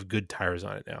that you have good tires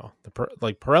on it now.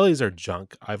 Pirellis are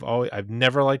junk. I've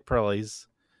never liked Pirellis.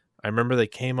 I remember they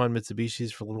came on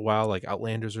Mitsubishis for a little while, like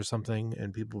Outlanders or something,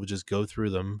 and people would just go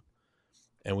through them,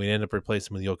 and we'd end up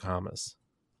replacing them with Yokohamas.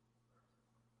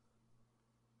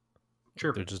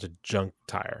 Sure. They're just a junk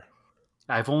tire.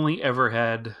 I've only ever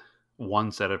had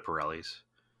one set of Pirellis.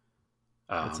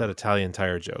 It's that Italian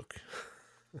tire joke.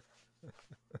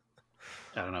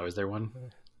 I don't know. Is there one?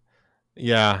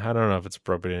 Yeah, I don't know if it's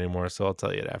appropriate anymore, so I'll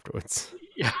tell you it afterwards.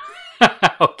 Yeah.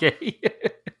 Okay.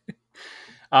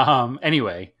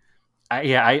 Anyway,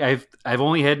 I've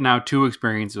only had now 2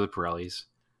 experiences with Pirellis.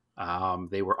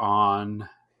 They were on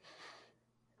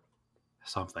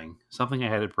something I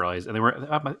had at Pirellis, and they were,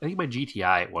 I think my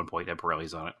GTI at one point had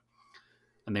Pirellis on it,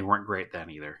 and they weren't great then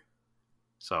either.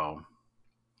 So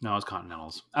no, it was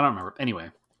Continentals. I don't remember.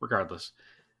 Anyway, regardless,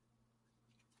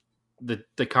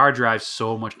 the car drives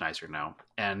so much nicer now,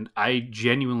 and I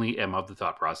genuinely am of the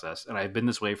thought process, and I've been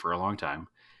this way for a long time,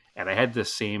 and I had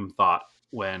this same thought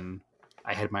when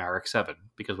I had my RX-7,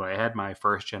 because when I had my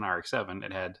first gen RX-7,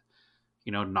 it had,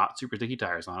 not super sticky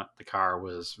tires on it. The car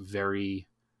was very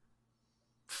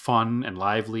fun and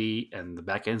lively, and the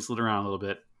back end slid around a little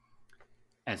bit,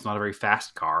 and it's not a very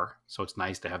fast car, so it's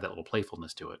nice to have that little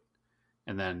playfulness to it.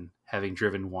 And then having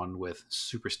driven one with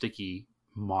super sticky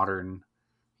modern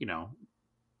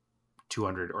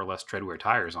 200 or less treadwear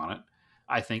tires on it,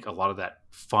 I think a lot of that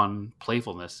fun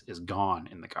playfulness is gone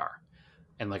in the car.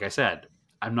 And like I said,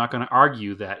 I'm not going to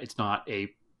argue that it's not a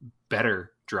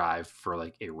better drive for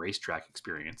like a racetrack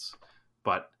experience,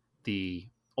 but the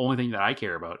only thing that I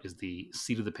care about is the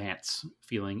seat of the pants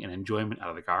feeling and enjoyment out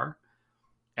of the car.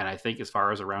 And I think as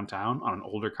far as around town on an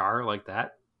older car like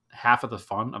that, half of the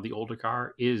fun of the older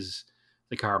car is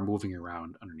the car moving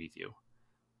around underneath you.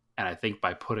 And I think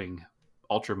by putting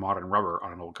ultra modern rubber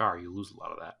on an old car, you lose a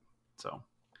lot of that. So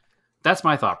that's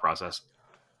my thought process.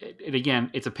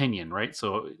 Again, it's opinion, right?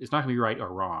 So it's not going to be right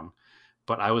or wrong.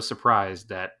 But I was surprised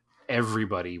that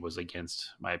everybody was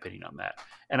against my opinion on that.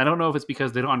 And I don't know if it's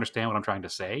because they don't understand what I'm trying to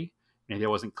say. Maybe I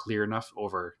wasn't clear enough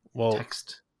over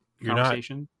text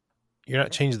conversation. You're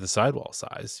not changing the sidewall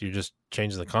size. You're just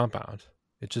changing the compound.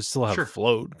 It just still have a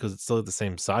float because it's still at the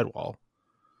same sidewall.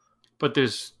 But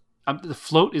there's the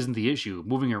float isn't the issue.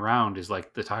 Moving around is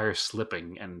like the tires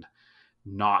slipping and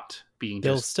not being.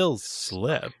 They'll still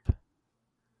slip.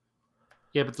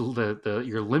 Yeah, but the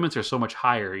your limits are so much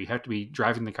higher. You have to be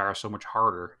driving the car so much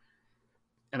harder,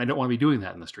 and I don't want to be doing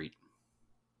that in the street.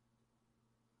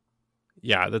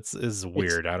 Yeah, is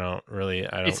weird.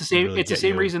 It's the same. It's the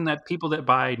same reason that people that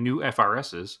buy new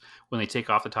FRSs, when they take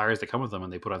off the tires that come with them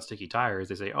and they put on sticky tires,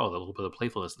 they say, "Oh, the little bit of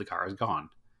playfulness of the car is gone,"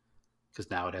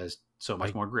 because now it has so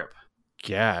much more grip.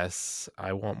 Guess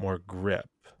I want more grip,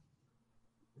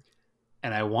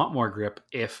 and I want more grip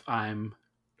if I'm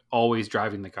always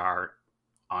driving the car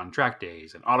on track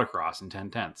days and autocross and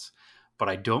 10/10ths. But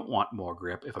I don't want more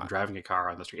grip if I'm driving a car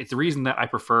on the street. It's the reason that I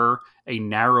prefer a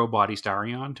narrow body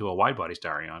Starion to a wide body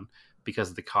Starion,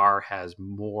 because the car has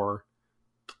more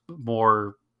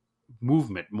more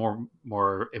movement,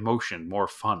 more emotion, more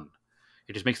fun.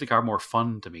 It just makes the car more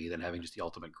fun to me than having just the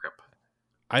ultimate grip.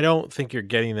 I don't think you're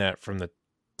getting that from the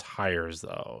tires,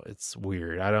 though. It's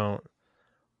weird. I don't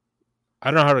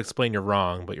know how to explain you're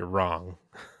wrong, but you're wrong.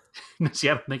 See,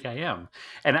 I don't think I am.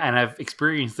 And I've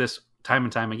experienced this time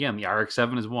and time again. The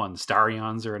RX-7 is one.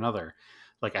 Starions are another.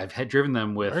 Like, I've driven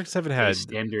them with RX-7 had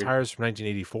standard tires from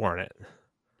 1984 on it.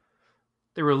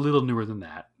 They were a little newer than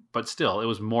that. But still, it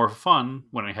was more fun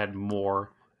when I had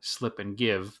more slip and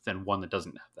give than one that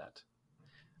doesn't have that.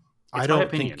 I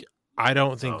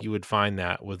don't think you would find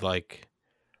that with like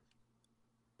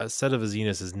a set of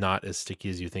Azenas is not as sticky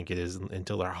as you think it is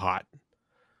until they're hot.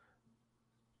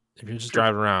 If you're just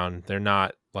driving around, they're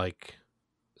not like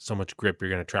so much grip you're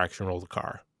going to traction roll the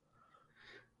car.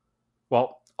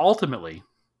 Well, ultimately,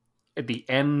 at the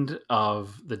end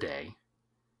of the day,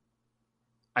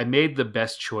 I made the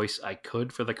best choice I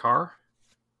could for the car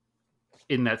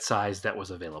in that size that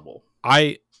was available.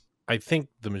 I think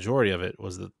the majority of it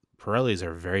was that Pirellis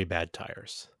are very bad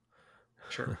tires.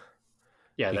 Sure.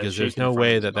 Yeah, because there's no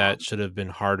way that should have been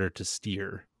harder to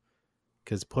steer.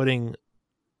 Because putting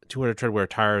 200 treadwear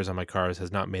tires on my cars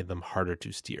has not made them harder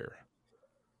to steer.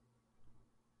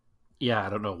 Yeah, I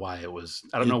don't know why it was.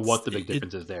 I don't know what the big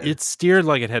difference is there. It steered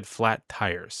like it had flat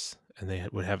tires, and they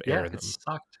would have air in them.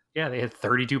 Sucked. Yeah, they had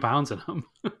 32 pounds in them.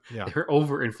 Yeah, they were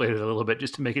overinflated a little bit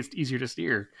just to make it easier to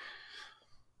steer.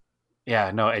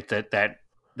 Yeah, no,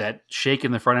 that shake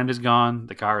in the front end is gone.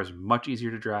 The car is much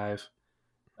easier to drive.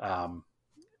 And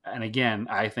again,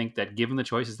 I think that given the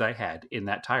choices that I had in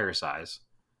that tire size,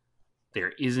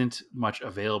 there isn't much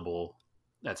available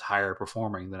that's higher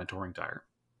performing than a touring tire.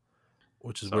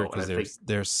 Which is weird because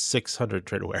there's 600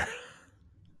 treadwear.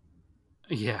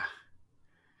 Yeah.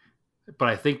 But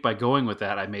I think by going with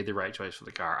that, I made the right choice for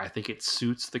the car. I think it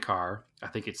suits the car. I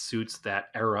think it suits that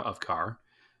era of car.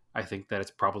 I think that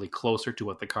it's probably closer to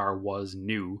what the car was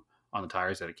new on the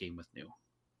tires that it came with new.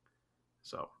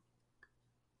 So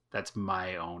that's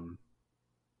my own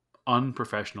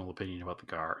unprofessional opinion about the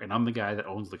car. And I'm the guy that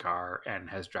owns the car and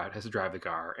has to drive the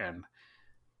car. And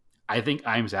I think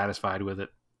I'm satisfied with it.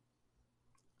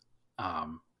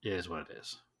 It is what it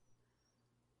is.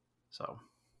 So,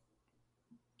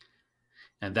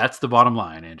 and that's the bottom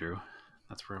line, Andrew.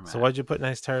 That's where I'm at. So why'd you put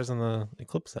nice tires on the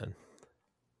Eclipse then?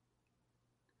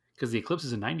 Because the Eclipse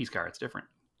is a 90s car. It's different.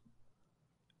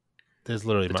 There's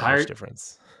literally not much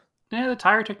difference. Yeah, the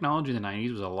tire technology in the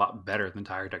 90s was a lot better than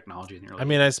tire technology in the early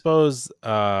 80s. I suppose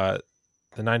the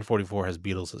 944 has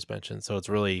Beetle suspension, so it's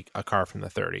really a car from the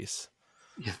 30s.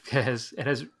 It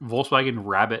has Volkswagen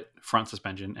Rabbit front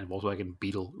suspension and Volkswagen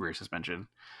Beetle rear suspension,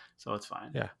 so it's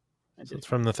fine. Yeah, so it's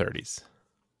from the 30s.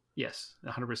 Yes,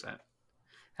 100%.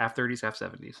 Half 30s, half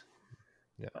 70s.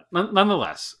 Yeah. But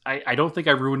nonetheless, I don't think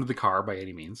I ruined the car by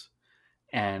any means.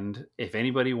 And if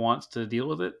anybody wants to deal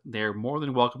with it, they're more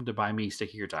than welcome to buy me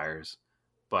stickier tires.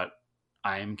 But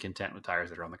I am content with tires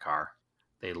that are on the car.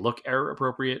 They look error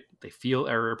appropriate, they feel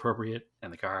error appropriate,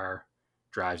 and the car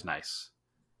drives nice.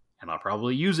 And I'll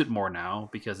probably use it more now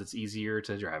because it's easier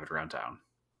to drive it around town.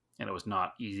 And it was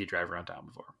not easy to drive around town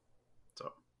before.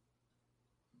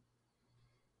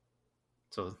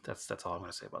 So that's all I'm going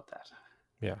to say about that.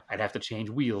 Yeah. I'd have to change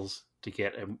wheels to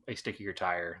get a stickier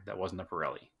tire that wasn't a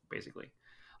Pirelli, basically.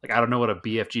 Like, I don't know what a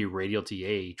BFG Radial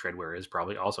TA treadwear is,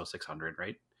 probably also 600,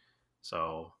 right?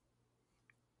 So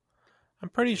I'm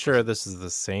pretty sure this is the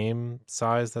same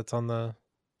size that's on the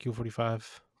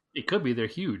Q45. It could be. They're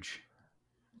huge.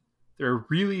 They're a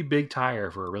really big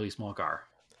tire for a really small car.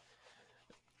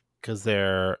 Because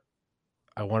I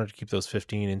wanted to keep those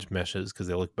 15-inch meshes because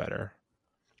they look better.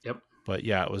 Yep. But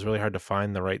yeah, it was really hard to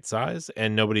find the right size,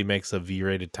 and nobody makes a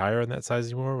V-rated tire in that size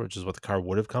anymore, which is what the car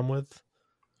would have come with.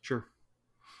 Sure.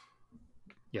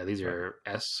 Yeah, these are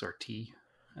S or T,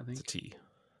 I think. It's a T.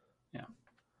 Yeah.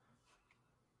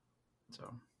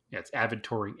 So, yeah, it's Avid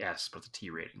Touring S, but it's a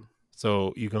T rating.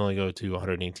 So you can only go to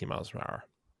 118 miles per hour.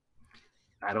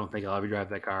 I don't think I'll ever drive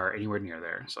that car anywhere near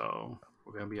there, so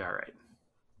we're going to be all right.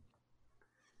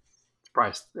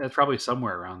 That's probably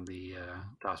somewhere around the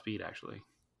top speed, actually.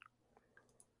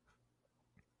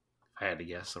 If I had to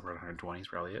guess, somewhere around 120 is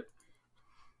probably it.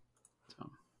 So,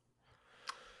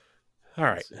 all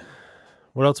right.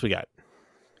 What else we got?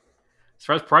 As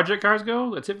far as project cars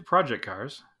go, that's it for project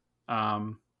cars.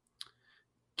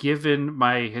 Given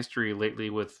my history lately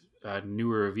with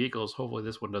newer vehicles, hopefully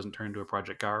this one doesn't turn into a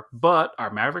project car. But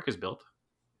our Maverick is built.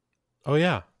 Oh,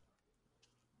 yeah.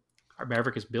 Our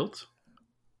Maverick is built.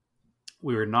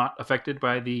 We were not affected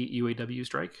by the UAW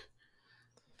strike,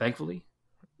 thankfully.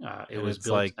 It was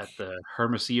built at the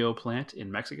Hermosillo plant in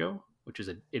Mexico. which is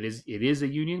it is a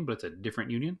union, but it's a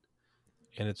different union.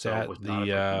 And it's So it at was not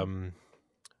the affected.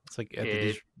 it's like at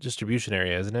the distribution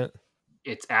area, isn't it?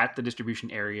 It's at the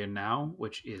distribution area now,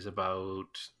 which is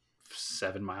about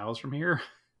 7 miles from here,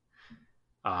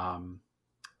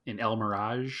 in El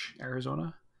Mirage,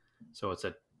 Arizona. So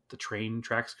the train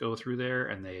tracks go through there,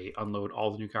 and they unload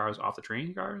all the new cars off the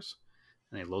train cars,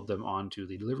 and they load them onto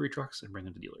the delivery trucks and bring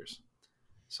them to dealers.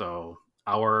 So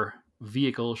our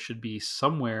vehicle should be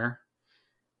somewhere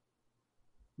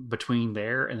between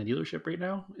there and the dealership right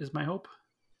now, is my hope.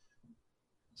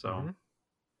 So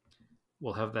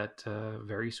we'll have that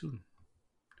very soon.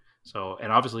 So,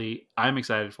 and obviously I'm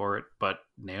excited for it, but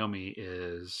Naomi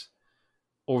is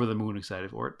over the moon excited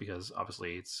for it because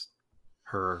obviously it's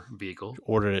her vehicle.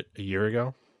 Ordered it a year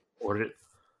ago. Ordered it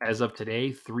as of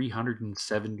today,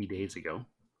 370 days ago,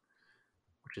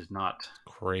 which is not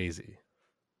crazy.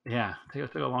 Yeah,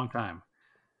 it took a long time.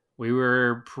 We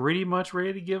were pretty much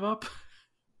ready to give up,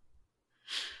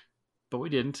 but we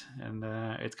didn't, and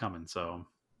it's coming. So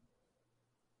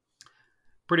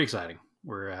pretty exciting.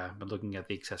 We're been looking at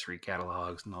the accessory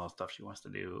catalogs and all the stuff she wants to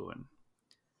do, and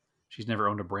she's never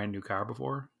owned a brand new car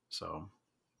before, so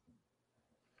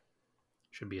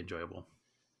should be enjoyable.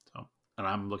 So, and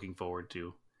I'm looking forward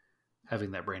to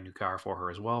having that brand new car for her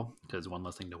as well, because one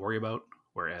less thing to worry about.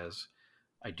 Whereas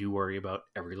I do worry about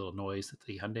every little noise that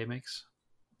the Hyundai makes,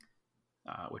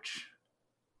 which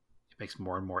it makes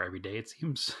more and more every day, it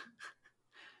seems.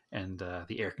 And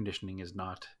the air conditioning is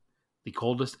not the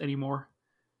coldest anymore.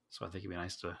 So I think it'd be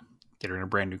nice to get her in a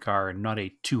brand new car and not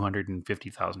a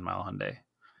 250,000 mile Hyundai.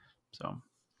 So,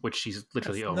 which she's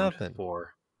literally owned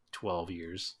for 12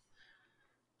 years.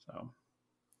 So,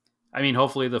 I mean,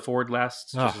 hopefully the Ford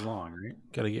lasts just as long, right?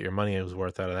 Got to get your money's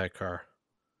worth out of that car.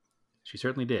 She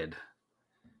certainly did.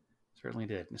 Certainly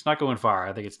did. It's not going far.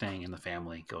 I think it's staying in the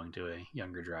family, going to a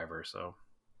younger driver. So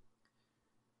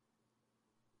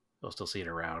we'll still see it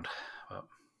around. But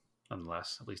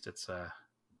nonetheless, at least it's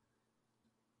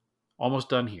almost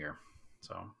done here.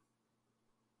 So,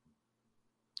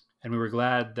 and we were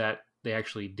glad that they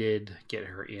actually did get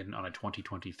her in on a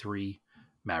 2023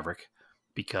 Maverick,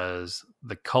 because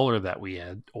the color that we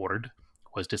had ordered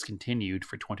was discontinued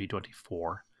for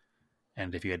 2024.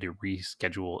 And if you had to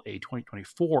reschedule a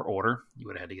 2024 order, you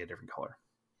would have had to get a different color.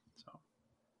 So,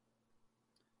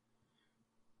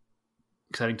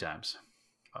 exciting times.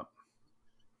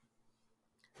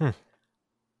 So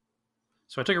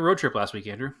I took a road trip last week,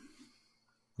 Andrew.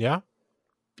 Yeah?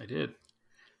 I did.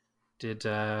 Did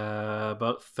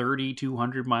about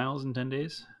 3,200 miles in 10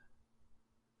 days.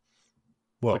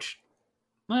 Whoa. Which,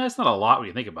 well, that's not a lot when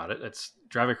you think about it. It's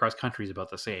driving across country is about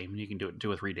the same. You can do it in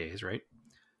 2 or 3 days, right?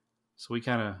 So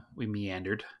we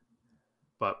meandered.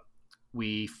 But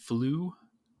we flew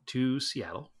to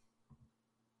Seattle.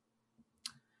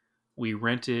 We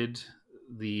rented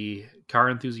the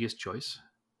car enthusiast choice.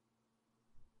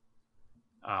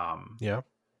 Yeah.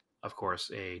 Of course,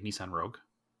 a Nissan Rogue.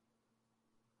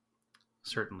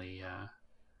 Certainly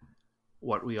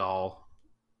what we all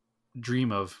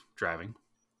dream of driving.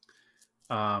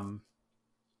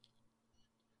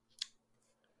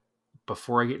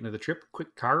 Before I get into the trip,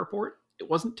 quick car report. It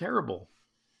wasn't terrible.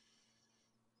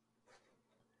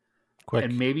 Quick.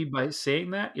 And maybe by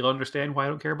saying that, you'll understand why I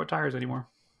don't care about tires anymore.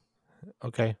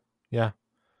 Okay. Yeah.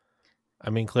 I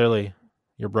mean, clearly,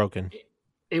 you're broken.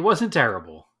 It wasn't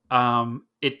terrible.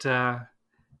 It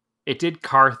did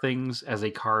car things as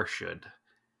a car should.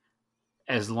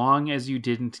 As long as you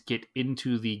didn't get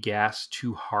into the gas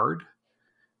too hard,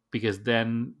 because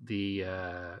then the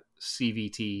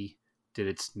CVT did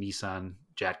its Nissan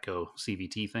Jatco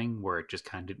CVT thing where it just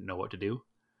kind of didn't know what to do.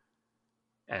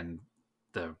 And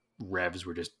the revs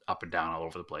were just up and down all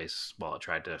over the place while it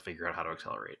tried to figure out how to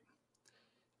accelerate.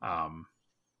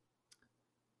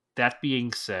 That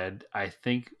being said, I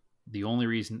think the only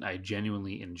reason I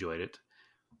genuinely enjoyed it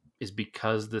is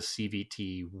because the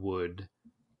CVT would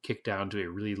kick down to a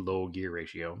really low gear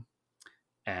ratio,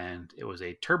 and it was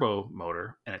a turbo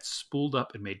motor, and it spooled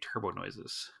up and made turbo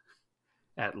noises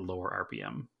at lower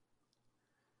RPM.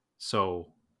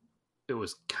 So it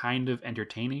was kind of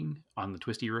entertaining on the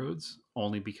twisty roads,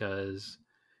 only because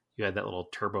you had that little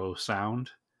turbo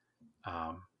sound,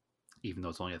 even though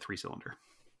it's only a 3-cylinder.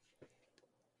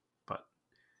 But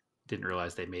didn't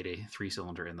realize they made a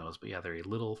 3-cylinder in those. But yeah, they're a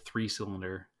little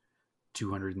 3-cylinder,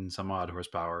 200 and some odd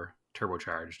horsepower,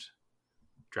 turbocharged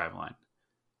driveline.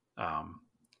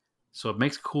 So it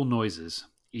makes cool noises,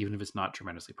 even if it's not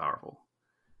tremendously powerful.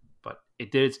 But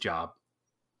it did its job.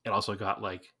 It also got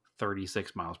like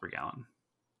 36 miles per gallon.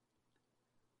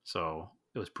 So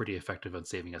it was pretty effective at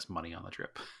saving us money on the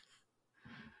trip.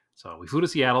 So we flew to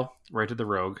Seattle, right to the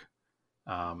Rogue.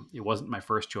 It wasn't my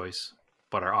first choice,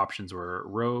 but our options were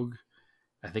Rogue,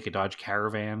 I think a Dodge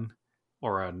Caravan,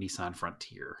 or a Nissan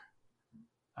Frontier.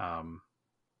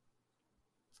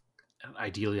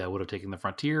 Ideally, I would have taken the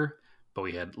Frontier, but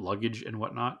we had luggage and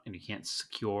whatnot, and you can't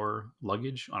secure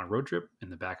luggage on a road trip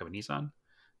in the back of a Nissan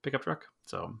pickup truck.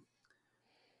 So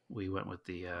we went with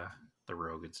the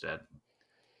Rogue instead.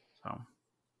 So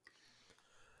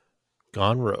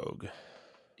Gone Rogue.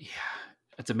 yeah,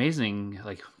 it's amazing.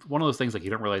 Like one of those things, like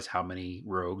you don't realize how many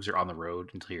Rogues are on the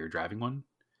road until you're driving one.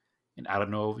 And I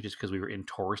don't know, just because we were in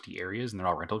touristy areas and they're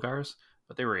all rental cars,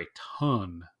 but there were a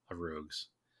ton of Rogues.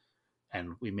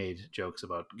 And we made jokes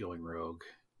about going Rogue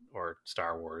or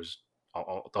Star Wars,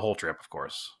 the whole trip, of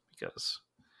course, because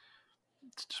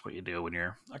it's just what you do when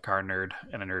you're a car nerd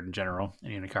and a nerd in general,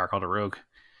 and you're in a car called a Rogue.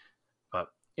 But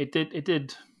it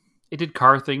did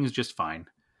car things just fine.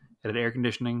 It had air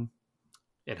conditioning,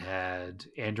 it had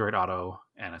Android Auto,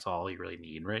 and that's all you really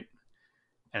need, right?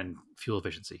 And fuel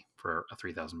efficiency for a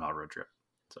 3,000-mile road trip.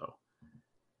 So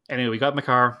anyway, we got in the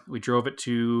car, we drove it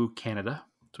to Canada.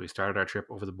 So we started our trip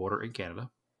over the border in Canada,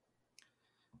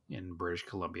 in British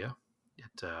Columbia,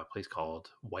 at a place called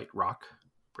White Rock,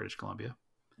 British Columbia.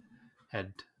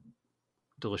 Had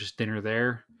delicious dinner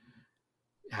there.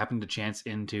 Happened to chance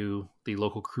into the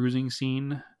local cruising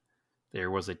scene. There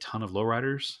was a ton of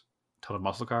lowriders, a ton of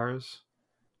muscle cars,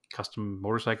 custom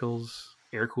motorcycles,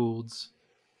 air-cooleds,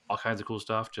 all kinds of cool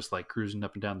stuff, just like cruising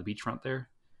up and down the beachfront there.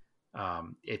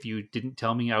 If you didn't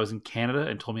tell me I was in Canada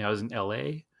and told me I was in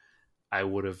LA, I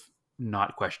would have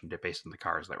not questioned it based on the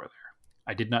cars that were there.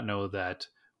 I did not know that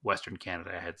Western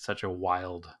Canada had such a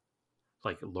wild,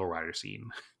 like, lowrider scene.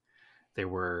 We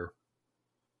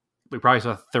probably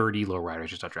saw 30 lowriders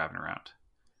just out driving around.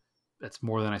 That's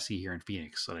more than I see here in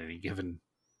Phoenix on any given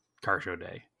car show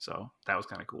day. So that was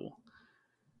kind of cool.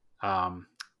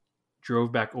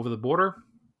 Drove back over the border.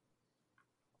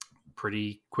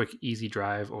 Pretty quick, easy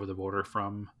drive over the border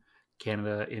from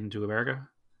Canada into America.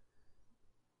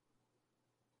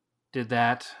 Did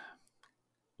that,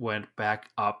 went back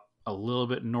up a little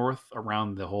bit north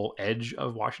around the whole edge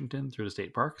of Washington through the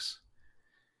state parks.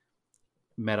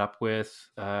 Met up with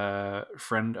a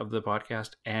friend of the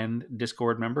podcast and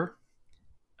Discord member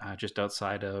just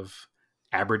outside of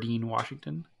Aberdeen,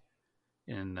 Washington.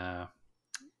 I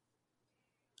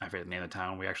forget the name of the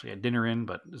town we actually had dinner in,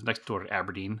 but it's next door to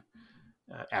Aberdeen.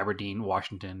 Aberdeen,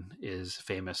 Washington is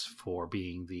famous for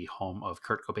being the home of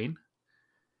Kurt Cobain.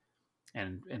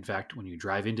 And in fact, when you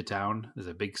drive into town, there's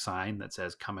a big sign that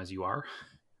says "Come as you are"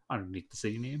 underneath the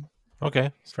city name.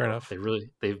 Okay, fair enough.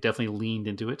 They've definitely leaned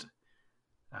into it.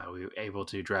 We were able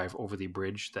to drive over the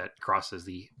bridge that crosses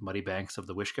the muddy banks of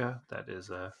the Wishkah that is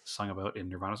sung about in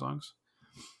Nirvana songs.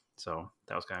 So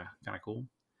that was kind of cool.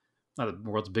 Not the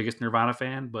world's biggest Nirvana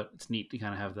fan, but it's neat to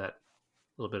kind of have that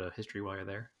little bit of history while you're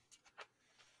there.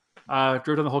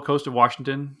 Drove down the whole coast of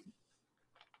Washington.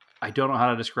 I don't know how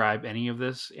to describe any of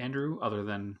this, Andrew, other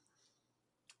than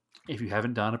if you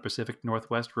haven't done a Pacific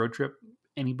Northwest road trip,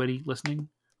 anybody listening,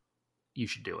 you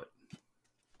should do it.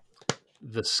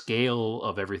 The scale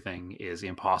of everything is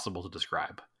impossible to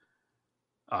describe.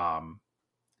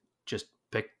 Just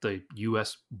pick the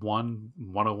US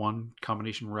 101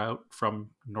 combination route from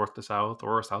north to south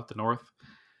or south to north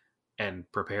and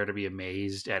prepare to be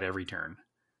amazed at every turn.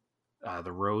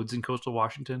 The roads in coastal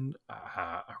Washington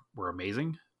were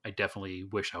amazing. I definitely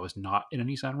wish I was not in a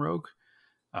Nissan Rogue.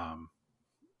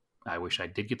 I wish I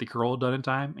did get the Corolla done in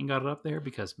time and got it up there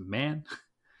because, man,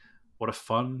 what a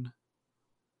fun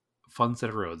set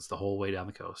of roads the whole way down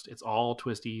the coast. It's all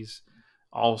twisties,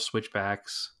 all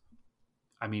switchbacks.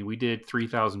 I mean, we did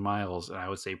 3,000 miles, and I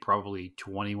would say probably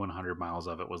 2,100 miles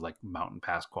of it was like mountain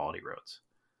pass quality roads.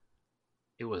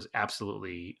 It was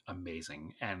absolutely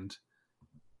amazing. And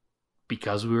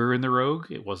because we were in the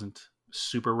Rogue, it wasn't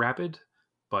super rapid,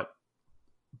 but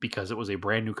because it was a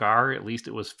brand new car, at least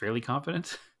it was fairly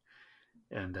confident.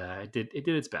 And it did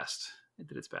its best. It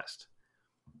did its best.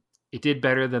 It did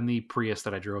better than the Prius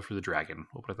that I drove through the Dragon.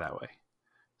 We'll put it that way.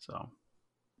 So,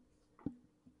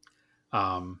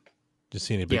 just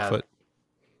seeing a Bigfoot.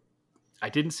 I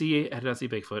did not see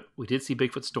Bigfoot. We did see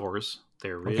Bigfoot stores.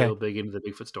 They're real big into the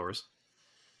Bigfoot stores.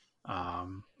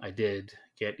 I did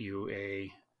get you a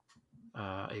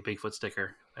Bigfoot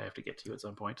sticker. I have to get to you at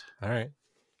some point. All right.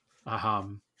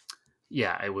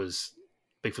 Yeah, it was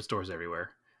Bigfoot stores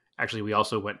everywhere. Actually, we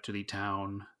also went to the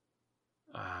town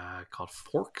called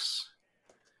Forks,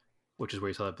 which is where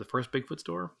you saw the first Bigfoot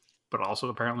store, but also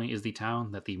apparently is the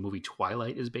town that the movie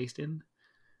Twilight is based in,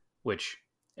 which,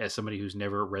 as somebody who's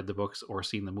never read the books or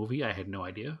seen the movie, I had no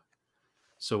idea.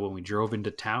 So when we drove into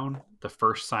town, the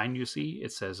first sign you see,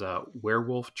 it says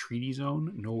werewolf treaty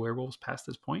zone, no werewolves past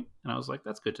this point. And I was like,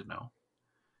 that's good to know.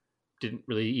 Didn't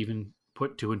really even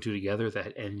put two and two together that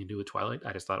had anything to do with Twilight.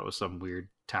 I just thought it was some weird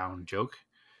town joke.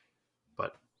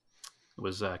 But it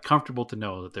was comfortable to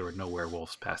know that there were no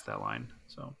werewolves past that line.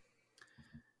 So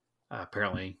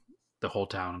apparently the whole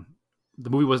town, the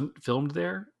movie wasn't filmed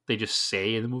there. They just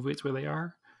say in the movie it's where they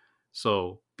are.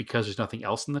 So because there's nothing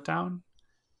else in the town,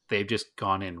 they've just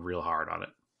gone in real hard on it.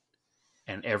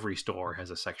 And every store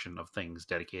has a section of things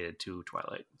dedicated to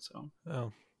Twilight. So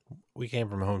we came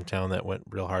from a hometown that went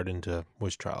real hard into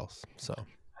witch trials. So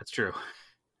that's true.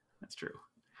 That's true.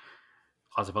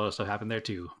 Lots of other stuff happened there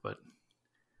too, but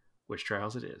witch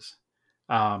trials it is.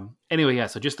 Anyway, yeah,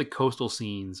 so just the coastal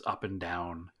scenes up and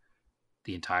down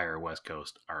the entire West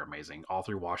Coast are amazing. All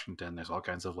through Washington, there's all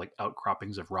kinds of like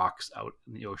outcroppings of rocks out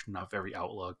in the ocean off every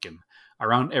outlook, and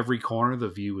around every corner the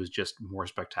view is just more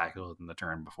spectacular than the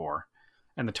turn before.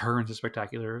 And the turns are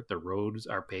spectacular. The roads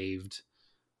are paved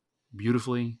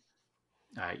beautifully.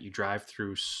 You drive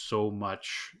through so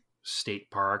much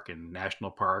state park and national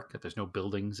park that there's no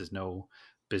buildings, there's no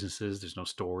businesses, there's no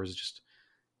stores, just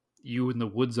you in the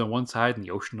woods on one side and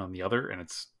the ocean on the other, and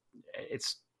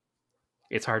it's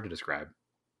hard to describe.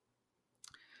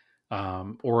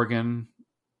 Oregon,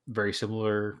 very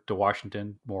similar to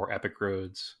Washington, more epic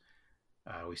roads.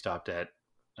 We stopped at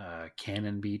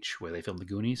Cannon Beach where they filmed the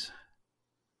Goonies.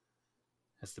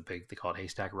 That's the big, they call it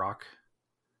Haystack Rock.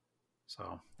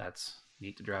 So that's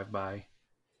neat to drive by.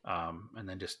 And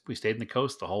then we stayed in the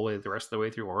coast the rest of the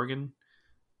way through Oregon.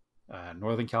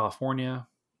 Northern California.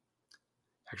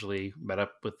 Actually met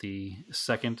up with the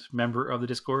second member of the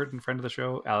Discord and friend of the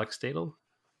show, Alex Stadel.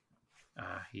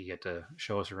 He got to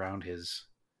show us around his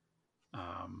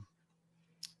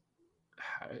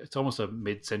it's almost a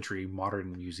mid-century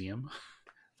modern museum.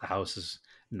 The house has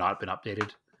not been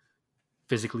updated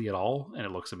physically at all, and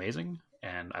it looks amazing,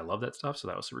 and I love that stuff, so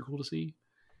that was super cool to see.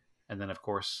 And then of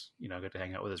course, I got to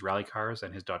hang out with his rally cars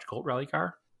and his Dodge Colt rally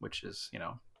car, which is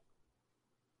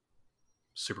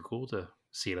super cool to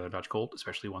see another Dodge Colt,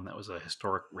 especially one that was a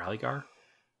historic rally car.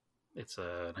 It's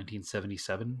a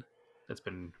 1977 that's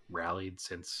been rallied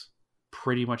since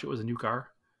pretty much it was a new car.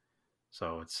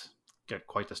 So it's got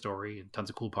quite the story and tons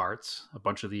of cool parts. A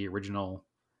bunch of the original,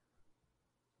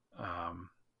 I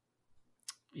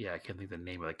can't think of the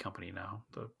name of the company now.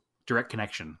 The Direct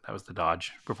Connection, that was the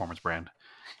Dodge performance brand.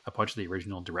 A bunch of the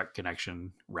original Direct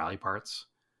Connection rally parts,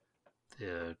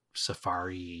 the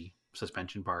Safari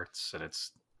suspension parts, and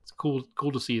it's cool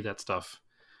to see that stuff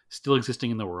still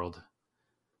existing in the world.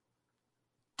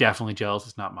 Definitely jealous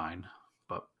it's not mine,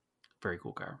 but very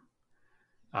cool car.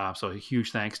 So a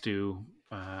huge thanks to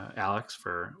Alex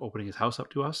for opening his house up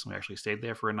to us. We actually stayed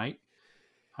there for a night,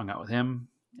 hung out with him,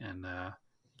 and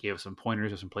gave us some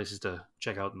pointers of some places to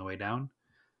check out on the way down.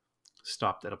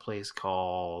 Stopped at a place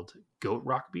called Goat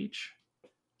Rock Beach,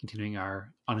 continuing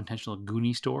our unintentional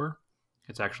Goonie tour.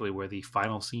 It's actually where the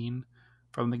final scene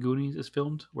from the Goonies is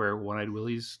filmed, where One-Eyed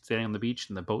Willie's standing on the beach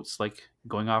and the boat's like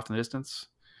going off in the distance,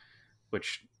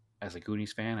 which as a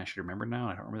Goonies fan, I should remember now. I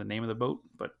don't remember the name of the boat,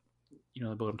 but you know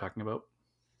the boat I'm talking about.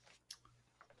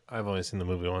 I've only seen the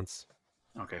movie once.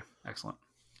 Okay, excellent.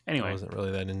 Anyway, I wasn't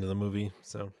really that into the movie,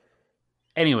 so.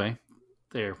 Anyway,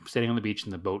 they're standing on the beach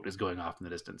and the boat is going off in the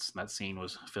distance. And that scene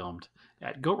was filmed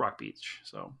at Goat Rock Beach.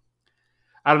 So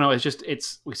I don't know.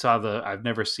 We saw I've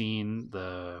never seen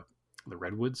the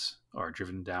redwoods or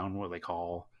driven down what they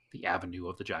call the Avenue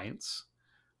of the Giants,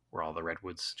 where all the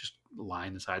redwoods just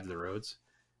line the sides of the roads.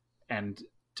 And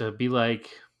to be like,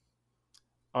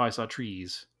 oh, I saw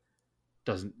trees,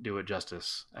 doesn't do it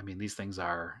justice. I mean, these things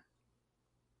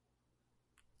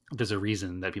there's a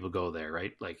reason that people go there,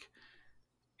 right? Like,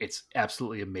 it's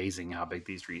absolutely amazing how big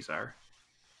these trees are.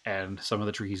 And some of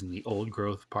the trees in the old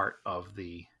growth part of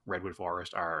the redwood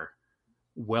forest are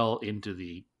well into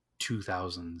the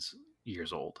 2000s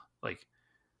years old, like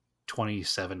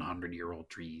 2,700-year-old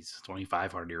trees,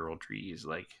 2,500-year-old trees.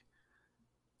 Like,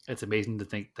 it's amazing to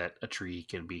think that a tree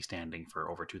can be standing for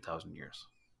over 2,000 years.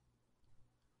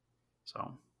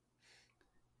 So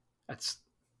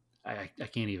I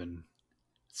can't even,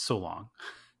 it's so long.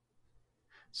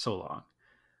 So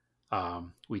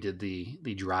long. We did the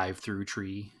drive-through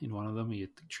tree in one of them. The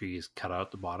tree is cut out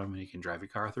at the bottom and you can drive your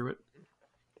car through it.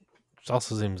 Which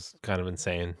also seems kind of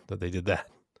insane that they did that.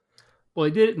 Well,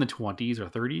 they did it in the 20s or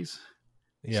 30s.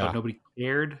 Yeah. So nobody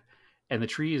cared. And the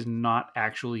tree is not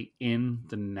actually in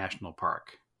the national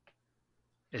park.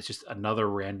 It's just another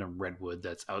random redwood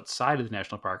that's outside of the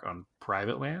national park on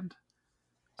private land.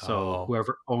 So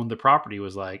whoever owned the property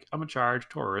was like, I'm going to charge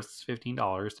tourists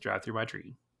 $15 to drive through my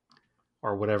tree.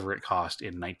 or whatever it cost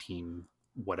in 19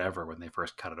 whatever when they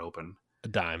first cut it open. A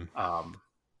dime.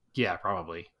 Yeah,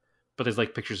 probably. But there's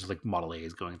like pictures of like Model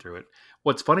A's going through it.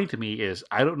 What's funny to me is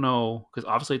I don't know, because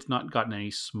obviously it's not gotten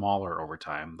any smaller over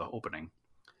time, the opening.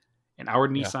 And our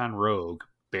Nissan Rogue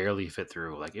barely fit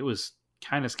through. Like it was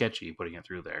kind of sketchy putting it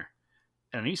through there.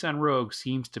 And a Nissan Rogue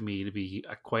seems to me to be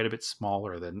quite a bit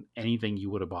smaller than anything you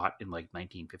would have bought in like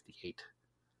 1958.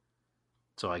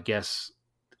 So I guess,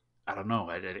 I don't know.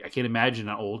 I can't imagine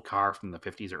an old car from the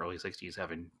 50s or early 60s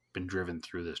having been driven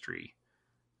through this tree.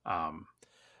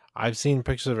 I've seen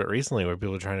pictures of it recently where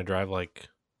people are trying to drive like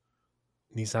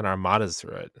Nissan Armadas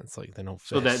through it. It's like they don't fit.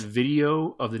 So that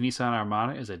video of the Nissan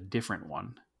Armada is a different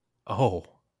one. Oh,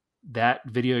 that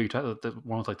video you talked, the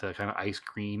one with like the kind of ice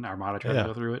green Armada trying to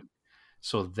go through it.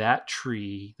 So that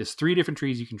tree, there's 3 different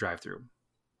trees you can drive through.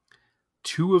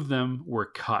 2 of them were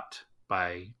cut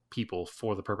by people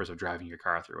for the purpose of driving your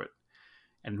car through it.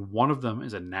 And one of them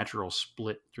is a natural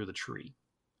split through the tree.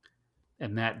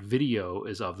 And that video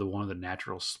is of the one of the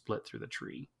natural split through the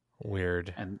tree.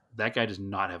 Weird. And that guy does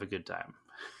not have a good time.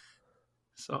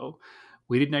 So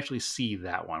we didn't actually see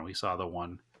that one. We saw the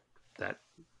one that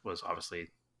was obviously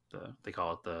they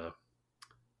call it the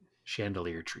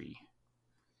chandelier tree.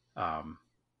 I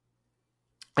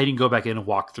didn't go back in and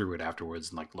walk through it afterwards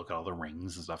and like look at all the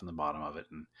rings and stuff in the bottom of it.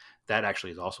 And that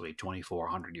actually is also a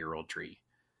 2,400-year-old tree.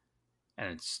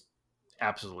 And it's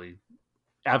absolutely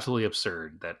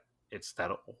absurd that it's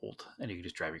that old and you can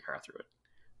just drive your car through it.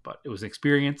 But it was an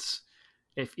experience.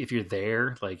 If you're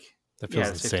there, like that feels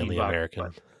insanely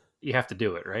American. You have to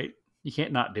do it, right? You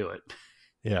can't not do it.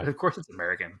 Yeah. Of course it's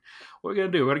American. What are we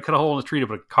going to do? We're going to cut a hole in the tree to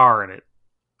put a car in it.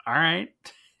 All right.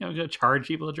 We're going to charge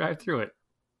people to drive through it.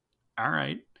 All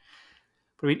right.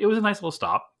 But I mean, it was a nice little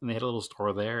stop, and they had a little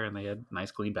store there, and they had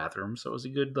nice clean bathrooms. So it was a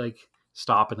good like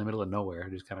stop in the middle of nowhere,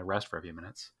 just kind of rest for a few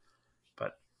minutes.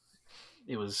 But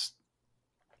it was,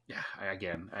 yeah. I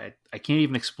can't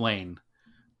even explain.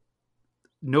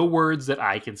 No words that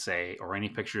I can say, or any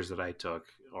pictures that I took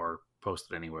or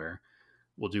posted anywhere,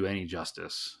 will do any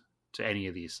justice to any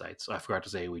of these sites. So I forgot to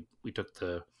say we went up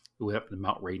to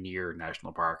Mount Rainier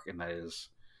National Park, and that is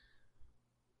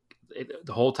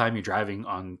the whole time you're driving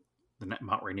on the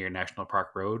Mount Rainier National Park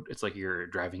Road, it's like you're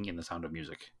driving in The Sound of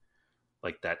Music.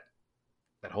 Like that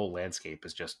whole landscape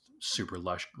is just super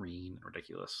lush green and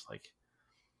ridiculous. Like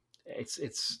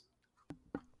it's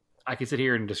I could sit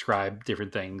here and describe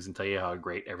different things and tell you how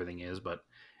great everything is, but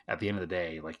at the end of the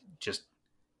day, like just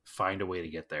find a way to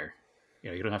get there.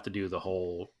 You don't have to do the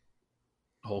whole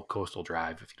coastal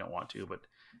drive if you don't want to, but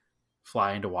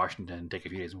fly into Washington, take a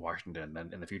few days in Washington,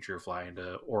 then in the future fly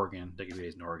into Oregon, take a few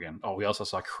days in Oregon. Oh, we also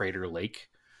saw Crater Lake,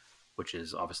 which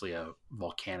is obviously a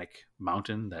volcanic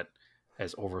mountain that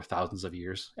has over thousands of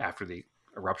years after the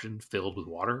eruption filled with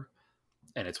water.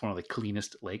 And it's one of the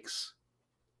cleanest lakes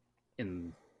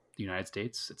in the United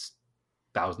States. It's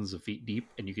thousands of feet deep,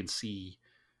 and you can see,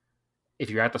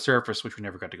 if you're at the surface, which we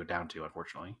never got to go down to,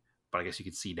 unfortunately, but I guess you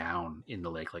can see down in the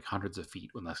lake like hundreds of feet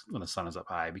when the sun is up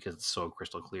high because it's so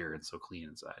crystal clear and so clean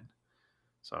inside.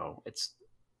 So it's,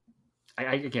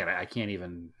 I can't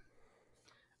even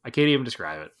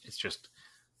describe it. It's just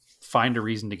find a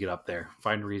reason to get up there,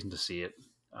 find a reason to see it.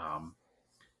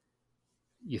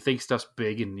 You think stuff's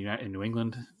big in New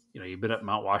England. You've been up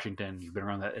Mount Washington, you've been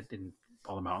around that in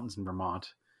all the mountains in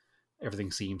Vermont.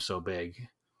 Everything seems so big.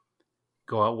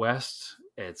 Go out west,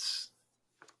 it's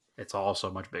all so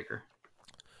much bigger.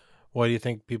 Why do you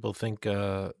think people think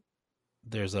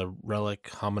there's a relic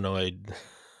hominoid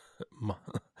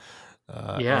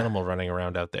animal running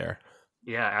around out there?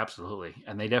 Yeah, absolutely.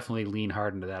 And they definitely lean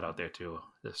hard into that out there too.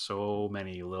 There's so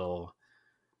many little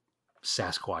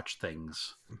Sasquatch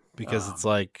things. Because it's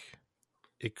like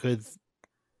it could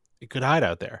hide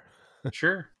out there.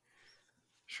 Sure.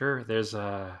 There's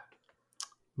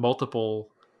multiple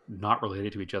not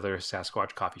related to each other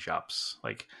Sasquatch coffee shops.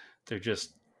 Like they're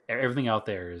just, everything out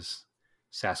there is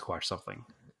Sasquatch something.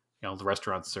 The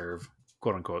restaurants serve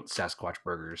quote unquote Sasquatch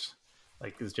burgers.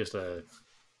 Like it's just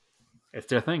it's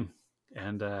their thing.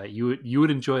 And you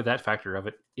would enjoy that factor of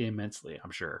it immensely,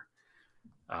 I'm sure.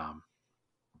 I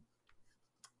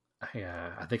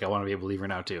think I want to be a believer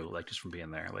now too, like just from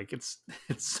being there. Like it's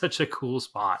such a cool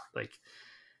spot. Like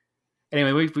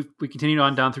anyway, we continued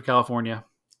on down through California.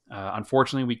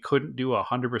 Unfortunately, we couldn't do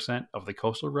 100% of the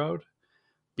coastal road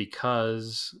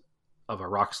because of a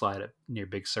rock slide near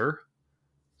Big Sur.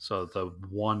 So the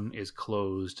one is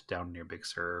closed down near Big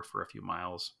Sur for a few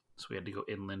miles. So we had to go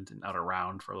inland and out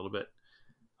around for a little bit.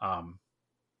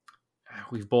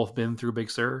 We've both been through Big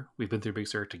Sur. We've been through Big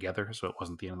Sur together, so it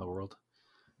wasn't the end of the world.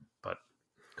 But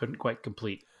couldn't quite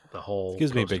complete the whole.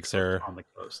 Excuse me, coast to Big coast Sir. on the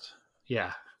coast.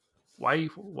 Yeah, why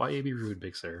you be rude,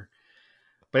 Big Sir?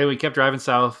 But anyway, we kept driving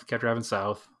south,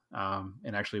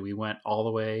 and actually we went all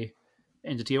the way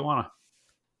into Tijuana.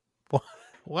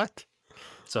 What?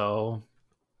 So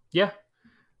yeah,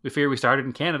 we figured we started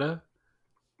in Canada.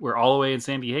 We're all the way in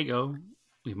San Diego.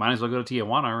 We might as well go to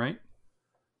Tijuana, right?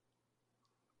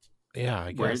 Yeah,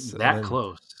 I We're guess. that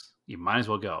close. You might as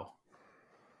well go.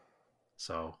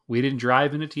 So we didn't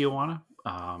drive into Tijuana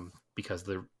because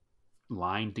the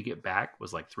line to get back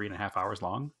was like 3.5 hours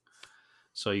long.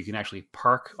 So you can actually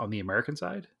park on the American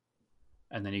side,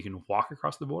 and then you can walk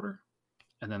across the border.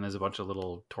 And then there's a bunch of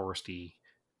little touristy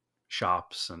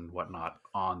shops and whatnot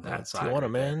on that side. Tijuana,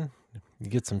 right, man. You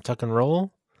get some tuck and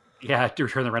roll. Yeah, to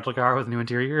return the rental car with a new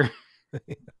interior.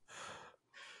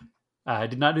 I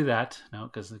did not do that. No,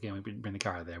 because again, we didn't bring the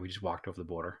car there. We just walked over the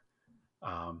border.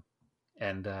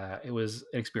 And it was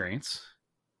an experience.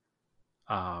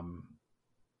 I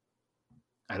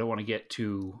don't want to get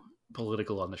too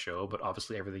political on the show, but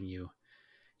obviously everything you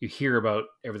hear about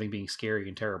everything being scary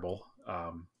and terrible,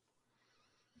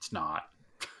 it's not.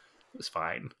 It's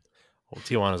fine. Well,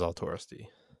 Tijuana's all touristy.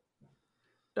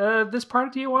 This part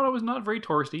of Tijuana was not very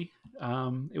touristy.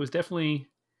 It was definitely,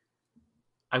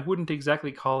 I wouldn't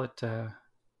exactly call it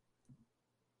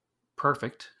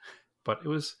perfect, but it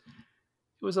was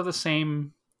of the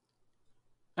same,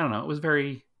 I don't know, it was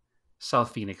very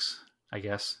South Phoenix, I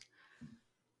guess.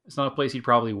 It's not a place you'd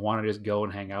probably want to just go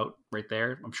and hang out right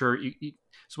there. I'm sure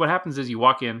so what happens is you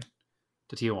walk in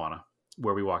to Tijuana,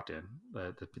 where we walked in,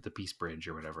 the Peace Bridge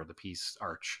or whatever, the Peace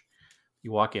Arch.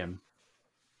 You walk in,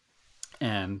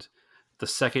 and the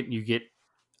second you get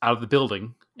out of the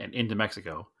building and into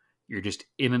Mexico, you're just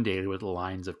inundated with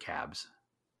lines of cabs.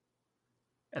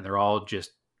 And they're all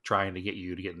just trying to get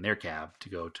you to get in their cab to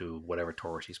go to whatever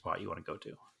touristy spot you want to go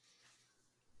to.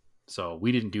 So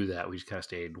we didn't do that. We just kind of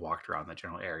stayed, walked around that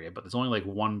general area. But there's only like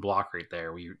one block right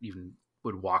there where you even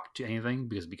would walk to anything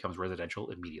because it becomes residential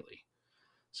immediately.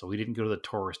 So we didn't go to the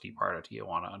touristy part of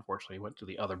Tijuana. Unfortunately, we went to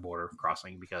the other border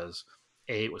crossing because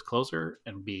A, it was closer,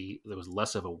 and B, there was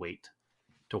less of a wait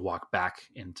to walk back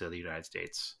into the United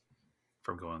States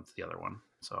from going to the other one.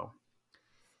 So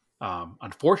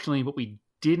unfortunately, what we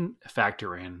didn't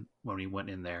factor in when we went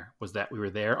in there was that we were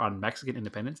there on Mexican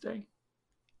Independence Day.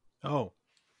 Oh.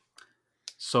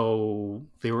 So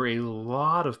there were a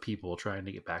lot of people trying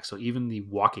to get back. So even the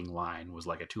walking line was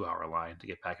like a 2-hour line to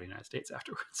get back to the United States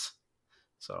afterwards.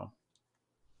 So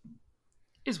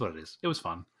is what it is. It was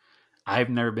fun. I've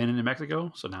never been into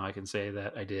Mexico, so now I can say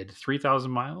that I did 3,000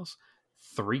 miles,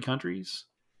 3 countries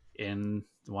in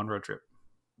one road trip,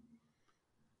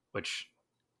 which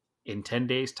in 10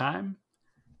 days' time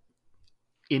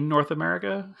in North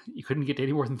America, you couldn't get to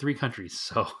any more than 3 countries.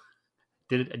 So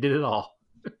I did it all.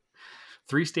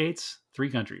 3 states, 3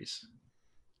 countries.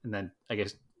 And then I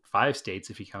guess 5 states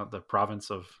if you count the province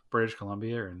of British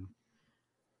Columbia, and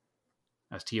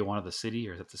as Tijuana the city,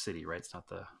 or is that the city, right? It's not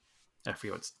the, I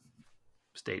forget what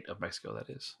state of Mexico that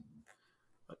is.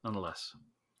 But nonetheless.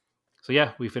 So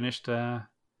yeah, we finished the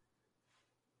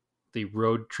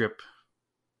road trip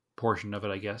portion of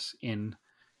it, I guess, in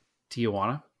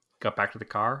Tijuana. Got back to the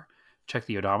car, checked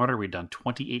the odometer. We'd done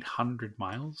 2,800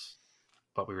 miles,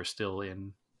 but we were still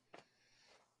in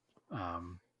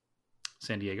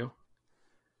San Diego.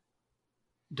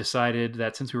 Decided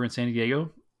that since we were in San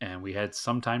Diego and we had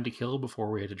some time to kill before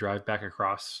we had to drive back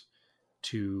across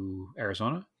to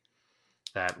Arizona,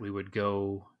 that we would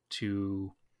go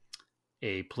to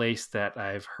a place that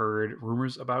I've heard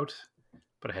rumors about,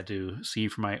 but I had to see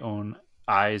for my own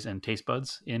eyes and taste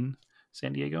buds in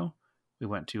San Diego. We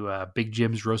went to Big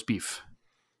Jim's Roast Beef.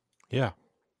 Yeah.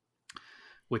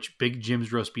 Which Big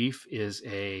Jim's Roast Beef is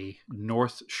a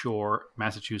North Shore,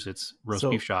 Massachusetts roast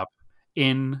beef shop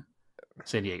in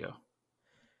San Diego.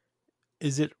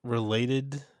 Is it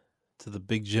related to the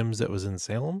Big Jim's that was in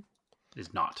Salem? It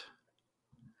is not.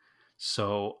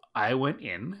 So I went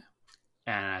in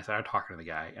and I started talking to the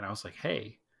guy and I was like,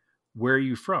 hey, where are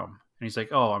you from? And he's like,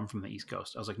 oh, I'm from the East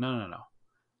Coast. I was like, no.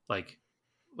 Like,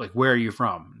 where are you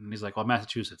from? And he's like, well,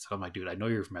 Massachusetts. And I'm like, dude, I know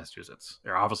you're from Massachusetts.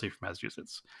 You're obviously from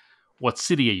Massachusetts. What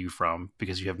city are you from?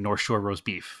 Because you have North Shore roast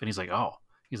beef. And he's like, oh.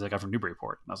 He's like, I'm from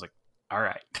Newburyport. And I was like, all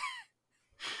right.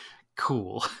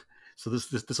 Cool. So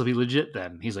this will be legit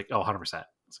then. He's like, oh, 100%. I was like,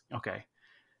 okay.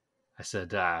 I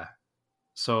said,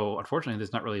 so unfortunately,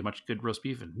 there's not really much good roast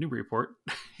beef in Newburyport.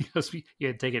 You had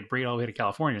to take it and bring it all the way to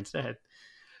California instead.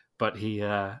 But he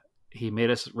made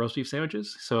us roast beef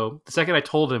sandwiches. So the second I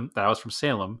told him that I was from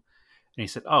Salem, and he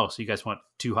said, oh, so you guys want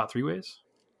 2 hot 3-ways?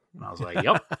 And I was like,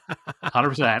 yep,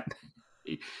 100%.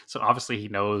 So obviously he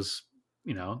knows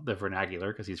the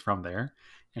vernacular because he's from there,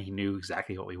 and he knew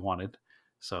exactly what we wanted.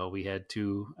 So we had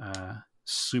two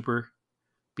super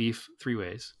beef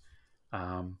 3-ways.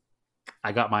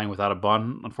 I got mine without a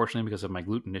bun, unfortunately, because of my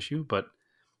gluten issue, but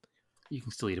you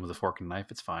can still eat them with a fork and knife.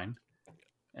 It's fine.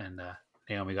 And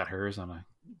Naomi got hers on a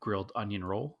grilled onion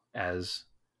roll, as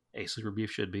a super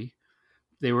beef should be.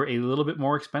 They were a little bit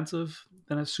more expensive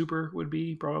than a super would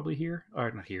be probably here.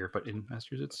 Or not here, but in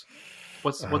Massachusetts.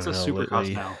 What's a super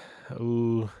cost now?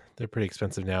 Ooh, they're pretty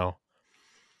expensive now.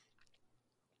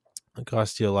 It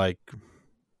cost you like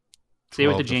Stay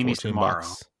with the Jamie's tomorrow.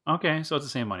 $14. Okay, so it's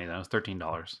the same money then. It was $13.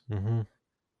 Mm-hmm.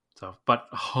 So, but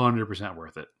 100%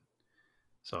 worth it.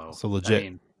 So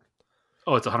legit.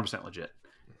 It's 100% legit.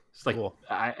 It's like cool.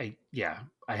 I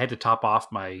had to top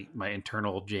off my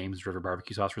internal James River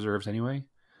barbecue sauce reserves anyway,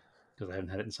 because I haven't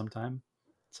had it in some time.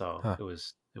 So it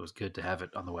was good to have it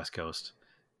on the West Coast.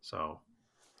 So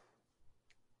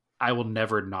I will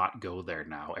never not go there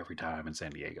now every time I'm in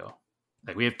San Diego.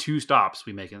 Like we have 2 stops.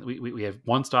 We have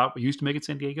one stop we used to make in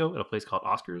San Diego at a place called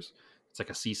Oscar's. It's like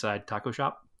a seaside taco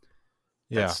shop.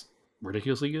 That's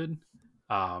ridiculously good.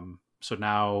 So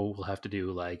now we'll have to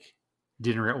do like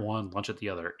dinner at one, lunch at the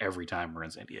other every time we're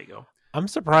in San Diego. I'm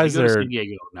surprised we go to San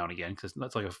Diego now and again because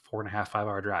that's like a 4.5-5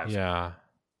 hour drive. Yeah, I'm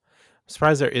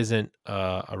surprised there isn't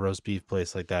a roast beef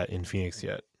place like that in Phoenix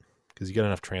yet, because you get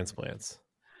enough transplants.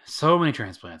 So many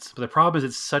transplants, but the problem is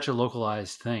it's such a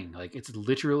localized thing. Like it's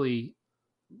literally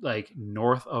like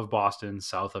north of Boston,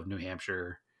 south of New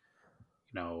Hampshire,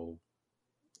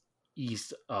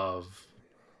 east of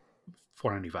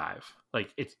 495.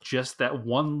 Like it's just that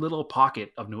one little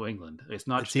pocket of New England. It's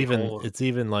not. It's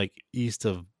even like east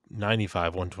of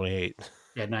 95, 128.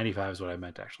 Yeah, 95 is what I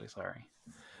meant actually. Sorry.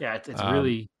 Yeah, it's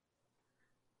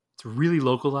really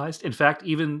localized. In fact,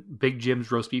 even Big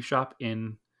Jim's roast beef shop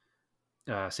in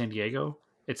San Diego,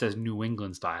 it says New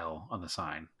England style on the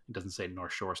sign. It doesn't say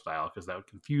North Shore style because that would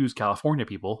confuse California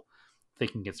people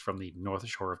thinking it's from the North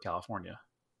Shore of California.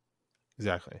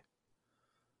 Exactly.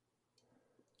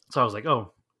 So I was like,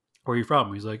 "Oh, where are you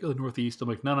from?" He's like, "Oh, Northeast." I'm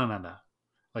like, "No.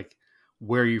 Like,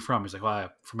 where are you from?" He's like, "Well, I'm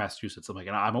from Massachusetts." I'm like,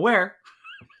 "I'm aware."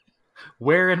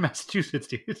 Where in Massachusetts,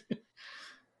 dude? He's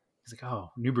like,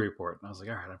 "Oh, Newburyport." And I was like,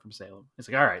 "All right, I'm from Salem." He's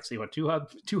like, "All right, so you want two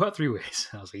hot 3-ways?"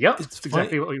 And I was like, "Yep, that's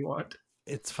exactly what we want."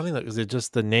 It's funny though, because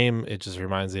the name, it just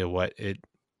reminds me of what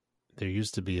there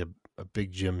used to be a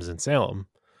Big Jim's in Salem.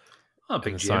 Oh,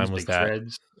 Big Jim's, Big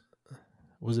Fred's.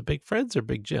 Was it Big Fred's or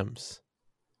Big Jim's?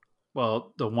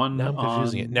 Well, the one now I'm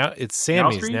confusing it. Now it's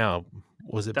Sammy's now.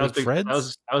 Was it Big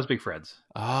Fred's? That was Big Fred's.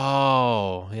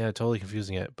 Oh, yeah, totally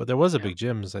confusing it. But there was a Big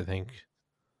Jim's, I think.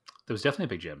 There was definitely a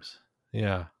Big Jim's.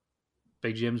 Yeah.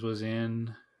 Big Jim's was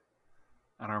in,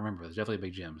 I don't remember. There's definitely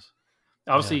Big Jim's.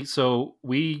 Obviously, so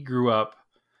we grew up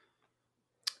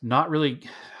not really.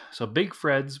 So Big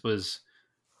Fred's was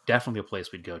definitely a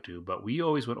place we'd go to, but we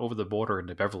always went over the border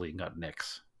into Beverly and got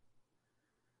Nick's.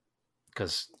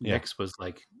 Because Nick's was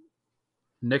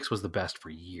the best for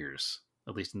years,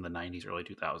 at least in the 90s, early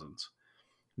 2000s.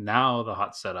 Now the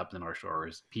hot setup in the North Shore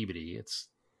is Peabody. It's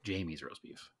Jamie's roast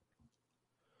beef.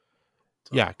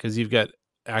 So. Yeah, because you've got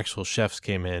actual chefs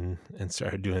came in and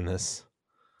started doing this.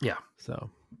 Yeah.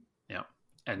 So. Yeah.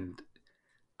 And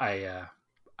I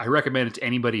recommend it to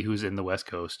anybody who's in the West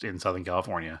Coast in Southern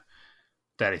California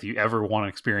that if you ever want to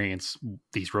experience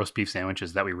these roast beef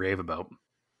sandwiches that we rave about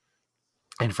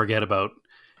and forget about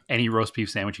any roast beef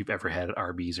sandwich you've ever had at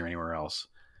Arby's or anywhere else,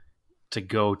 to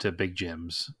go to Big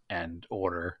Jim's and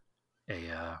order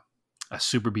a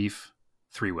super beef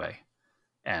 3-way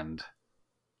and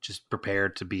just prepare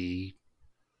to be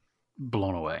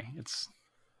blown away. It's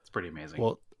pretty amazing.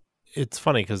 Well, it's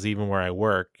funny because even where I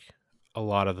work, a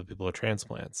lot of the people are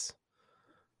transplants,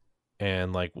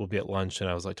 and like we'll be at lunch, and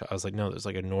I was like, no, there's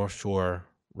like a North Shore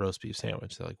roast beef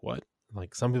sandwich. They're like, what?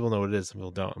 Like some people know what it is, some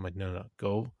people don't. I'm like, no,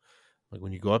 go. Like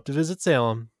when you go up to visit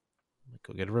Salem, like,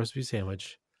 go get a roast beef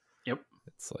sandwich. Yep.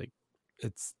 It's like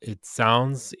it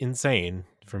sounds insane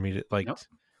for me to like. Yep.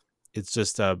 It's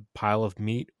just a pile of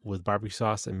meat with barbecue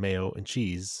sauce and mayo and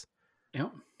cheese.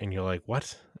 Yep. And you're like,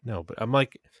 what? No, but I'm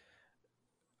like,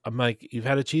 you've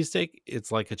had a cheesesteak?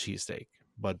 It's like a cheesesteak,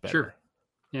 but better. Sure.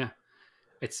 Yeah.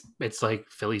 It's like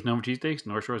Philly's known for cheesesteaks,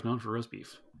 North Shore is known for roast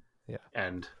beef. Yeah.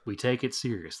 And we take it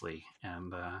seriously.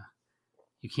 And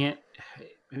you can't,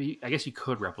 I guess you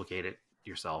could replicate it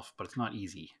yourself, but it's not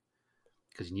easy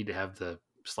because you need to have the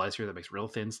slicer that makes real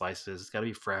thin slices. It's got to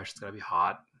be fresh. It's got to be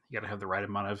hot. You got to have the right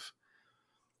amount of,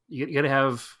 you got to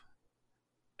have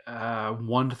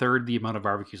 1/3 the amount of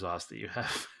barbecue sauce that you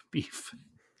have beef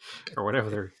or whatever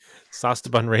they're sauce to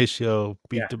bun ratio,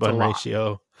 beef to bun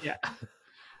ratio. Yeah.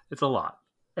 It's a lot.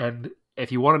 And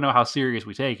if you want to know how serious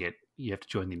we take it, you have to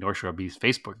join the North Shore Beefs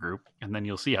Facebook group, and then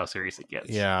you'll see how serious it gets.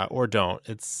 Yeah, or don't.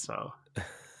 It's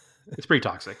pretty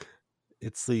toxic.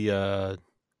 It's the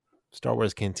Star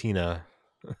Wars Cantina.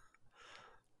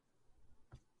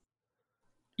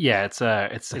 Yeah, it's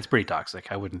pretty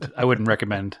toxic. I wouldn't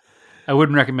recommend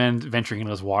venturing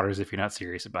into those waters if you're not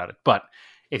serious about it. But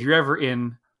if you're ever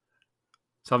in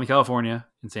Southern California,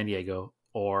 in San Diego,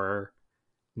 or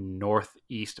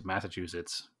northeast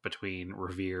Massachusetts between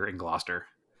Revere and Gloucester,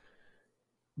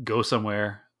 go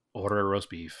somewhere, order a roast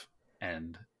beef,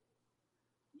 and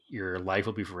your life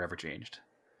will be forever changed.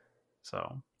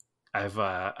 So I've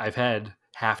had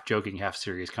half joking, half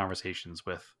serious conversations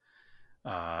with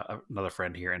another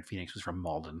friend here in Phoenix who's from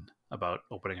Malden about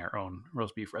opening our own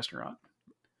roast beef restaurant.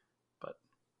 But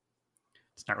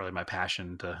it's not really my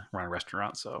passion to run a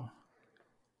restaurant, so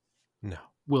no,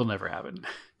 will never happen.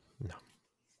 No.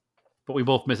 But we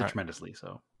both miss it tremendously,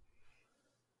 so.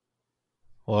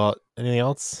 Well, anything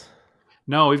else?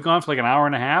 No, we've gone for like an hour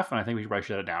and a half, and I think we should probably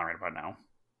shut it down right about now.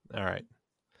 All right.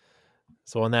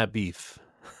 So on that beef,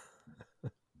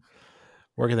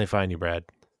 where can they find you, Brad?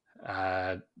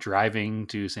 Driving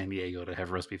to San Diego to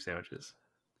have roast beef sandwiches.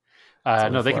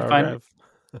 No, they can find. Drive.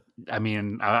 I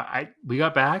mean, we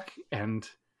got back, and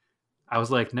I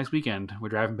was like, next weekend we're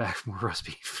driving back for more roast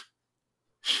beef.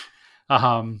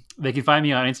 They can find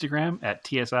me on Instagram at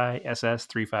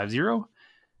TSISS350.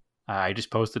 I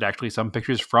just posted actually some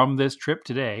pictures from this trip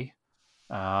today.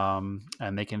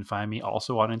 And they can find me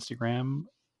also on Instagram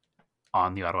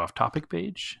on the Auto Off Topic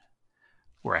page,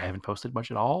 where I haven't posted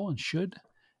much at all and should,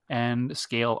 and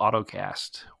Scale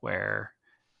Autocast, where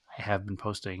I have been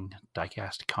posting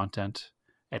diecast content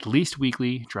at least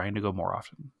weekly, trying to go more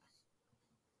often.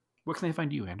 Where can they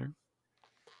find you, Andrew?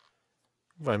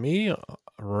 Find me,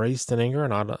 Raced in Anger,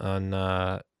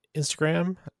 on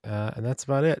Instagram, and that's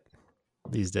about it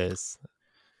these days.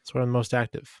 That's where I'm most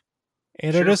active.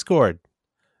 And our Discord.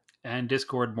 And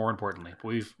Discord, more importantly.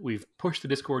 We've pushed the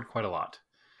Discord quite a lot.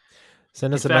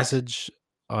 Send us a message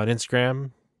on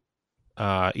Instagram,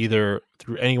 either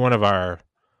through any one of our,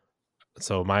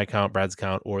 so my account, Brad's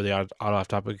account, or the Auto Off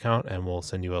Topic account, and we'll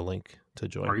send you a link to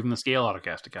join. Or even the Scale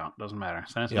Autocast account. Doesn't matter.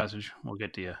 Send us a message. We'll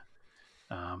get to you.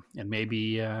 And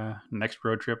maybe next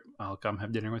road trip, I'll come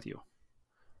have dinner with you.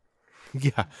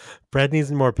 Yeah, Brad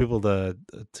needs more people to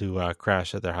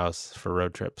crash at their house for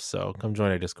road trips. So come join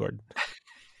our Discord.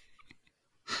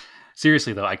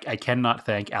 Seriously though, I cannot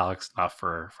thank Alex enough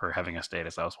for having us stay at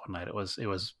his house one night. It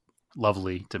was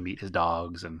lovely to meet his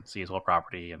dogs and see his whole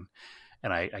property, and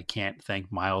I can't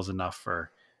thank Miles enough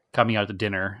for coming out to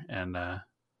dinner and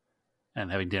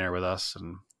having dinner with us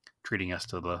and treating us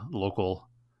to the local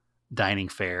dining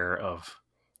fare of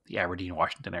the Aberdeen,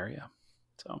 Washington area.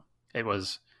 So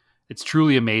it's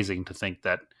truly amazing to think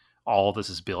that all this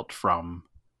is built from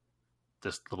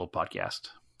this little podcast.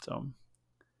 So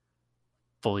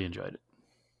fully enjoyed it.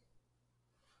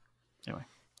 Anyway.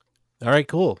 All right,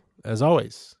 cool. As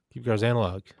always, keep yours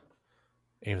analog.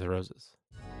 Aim for the roses.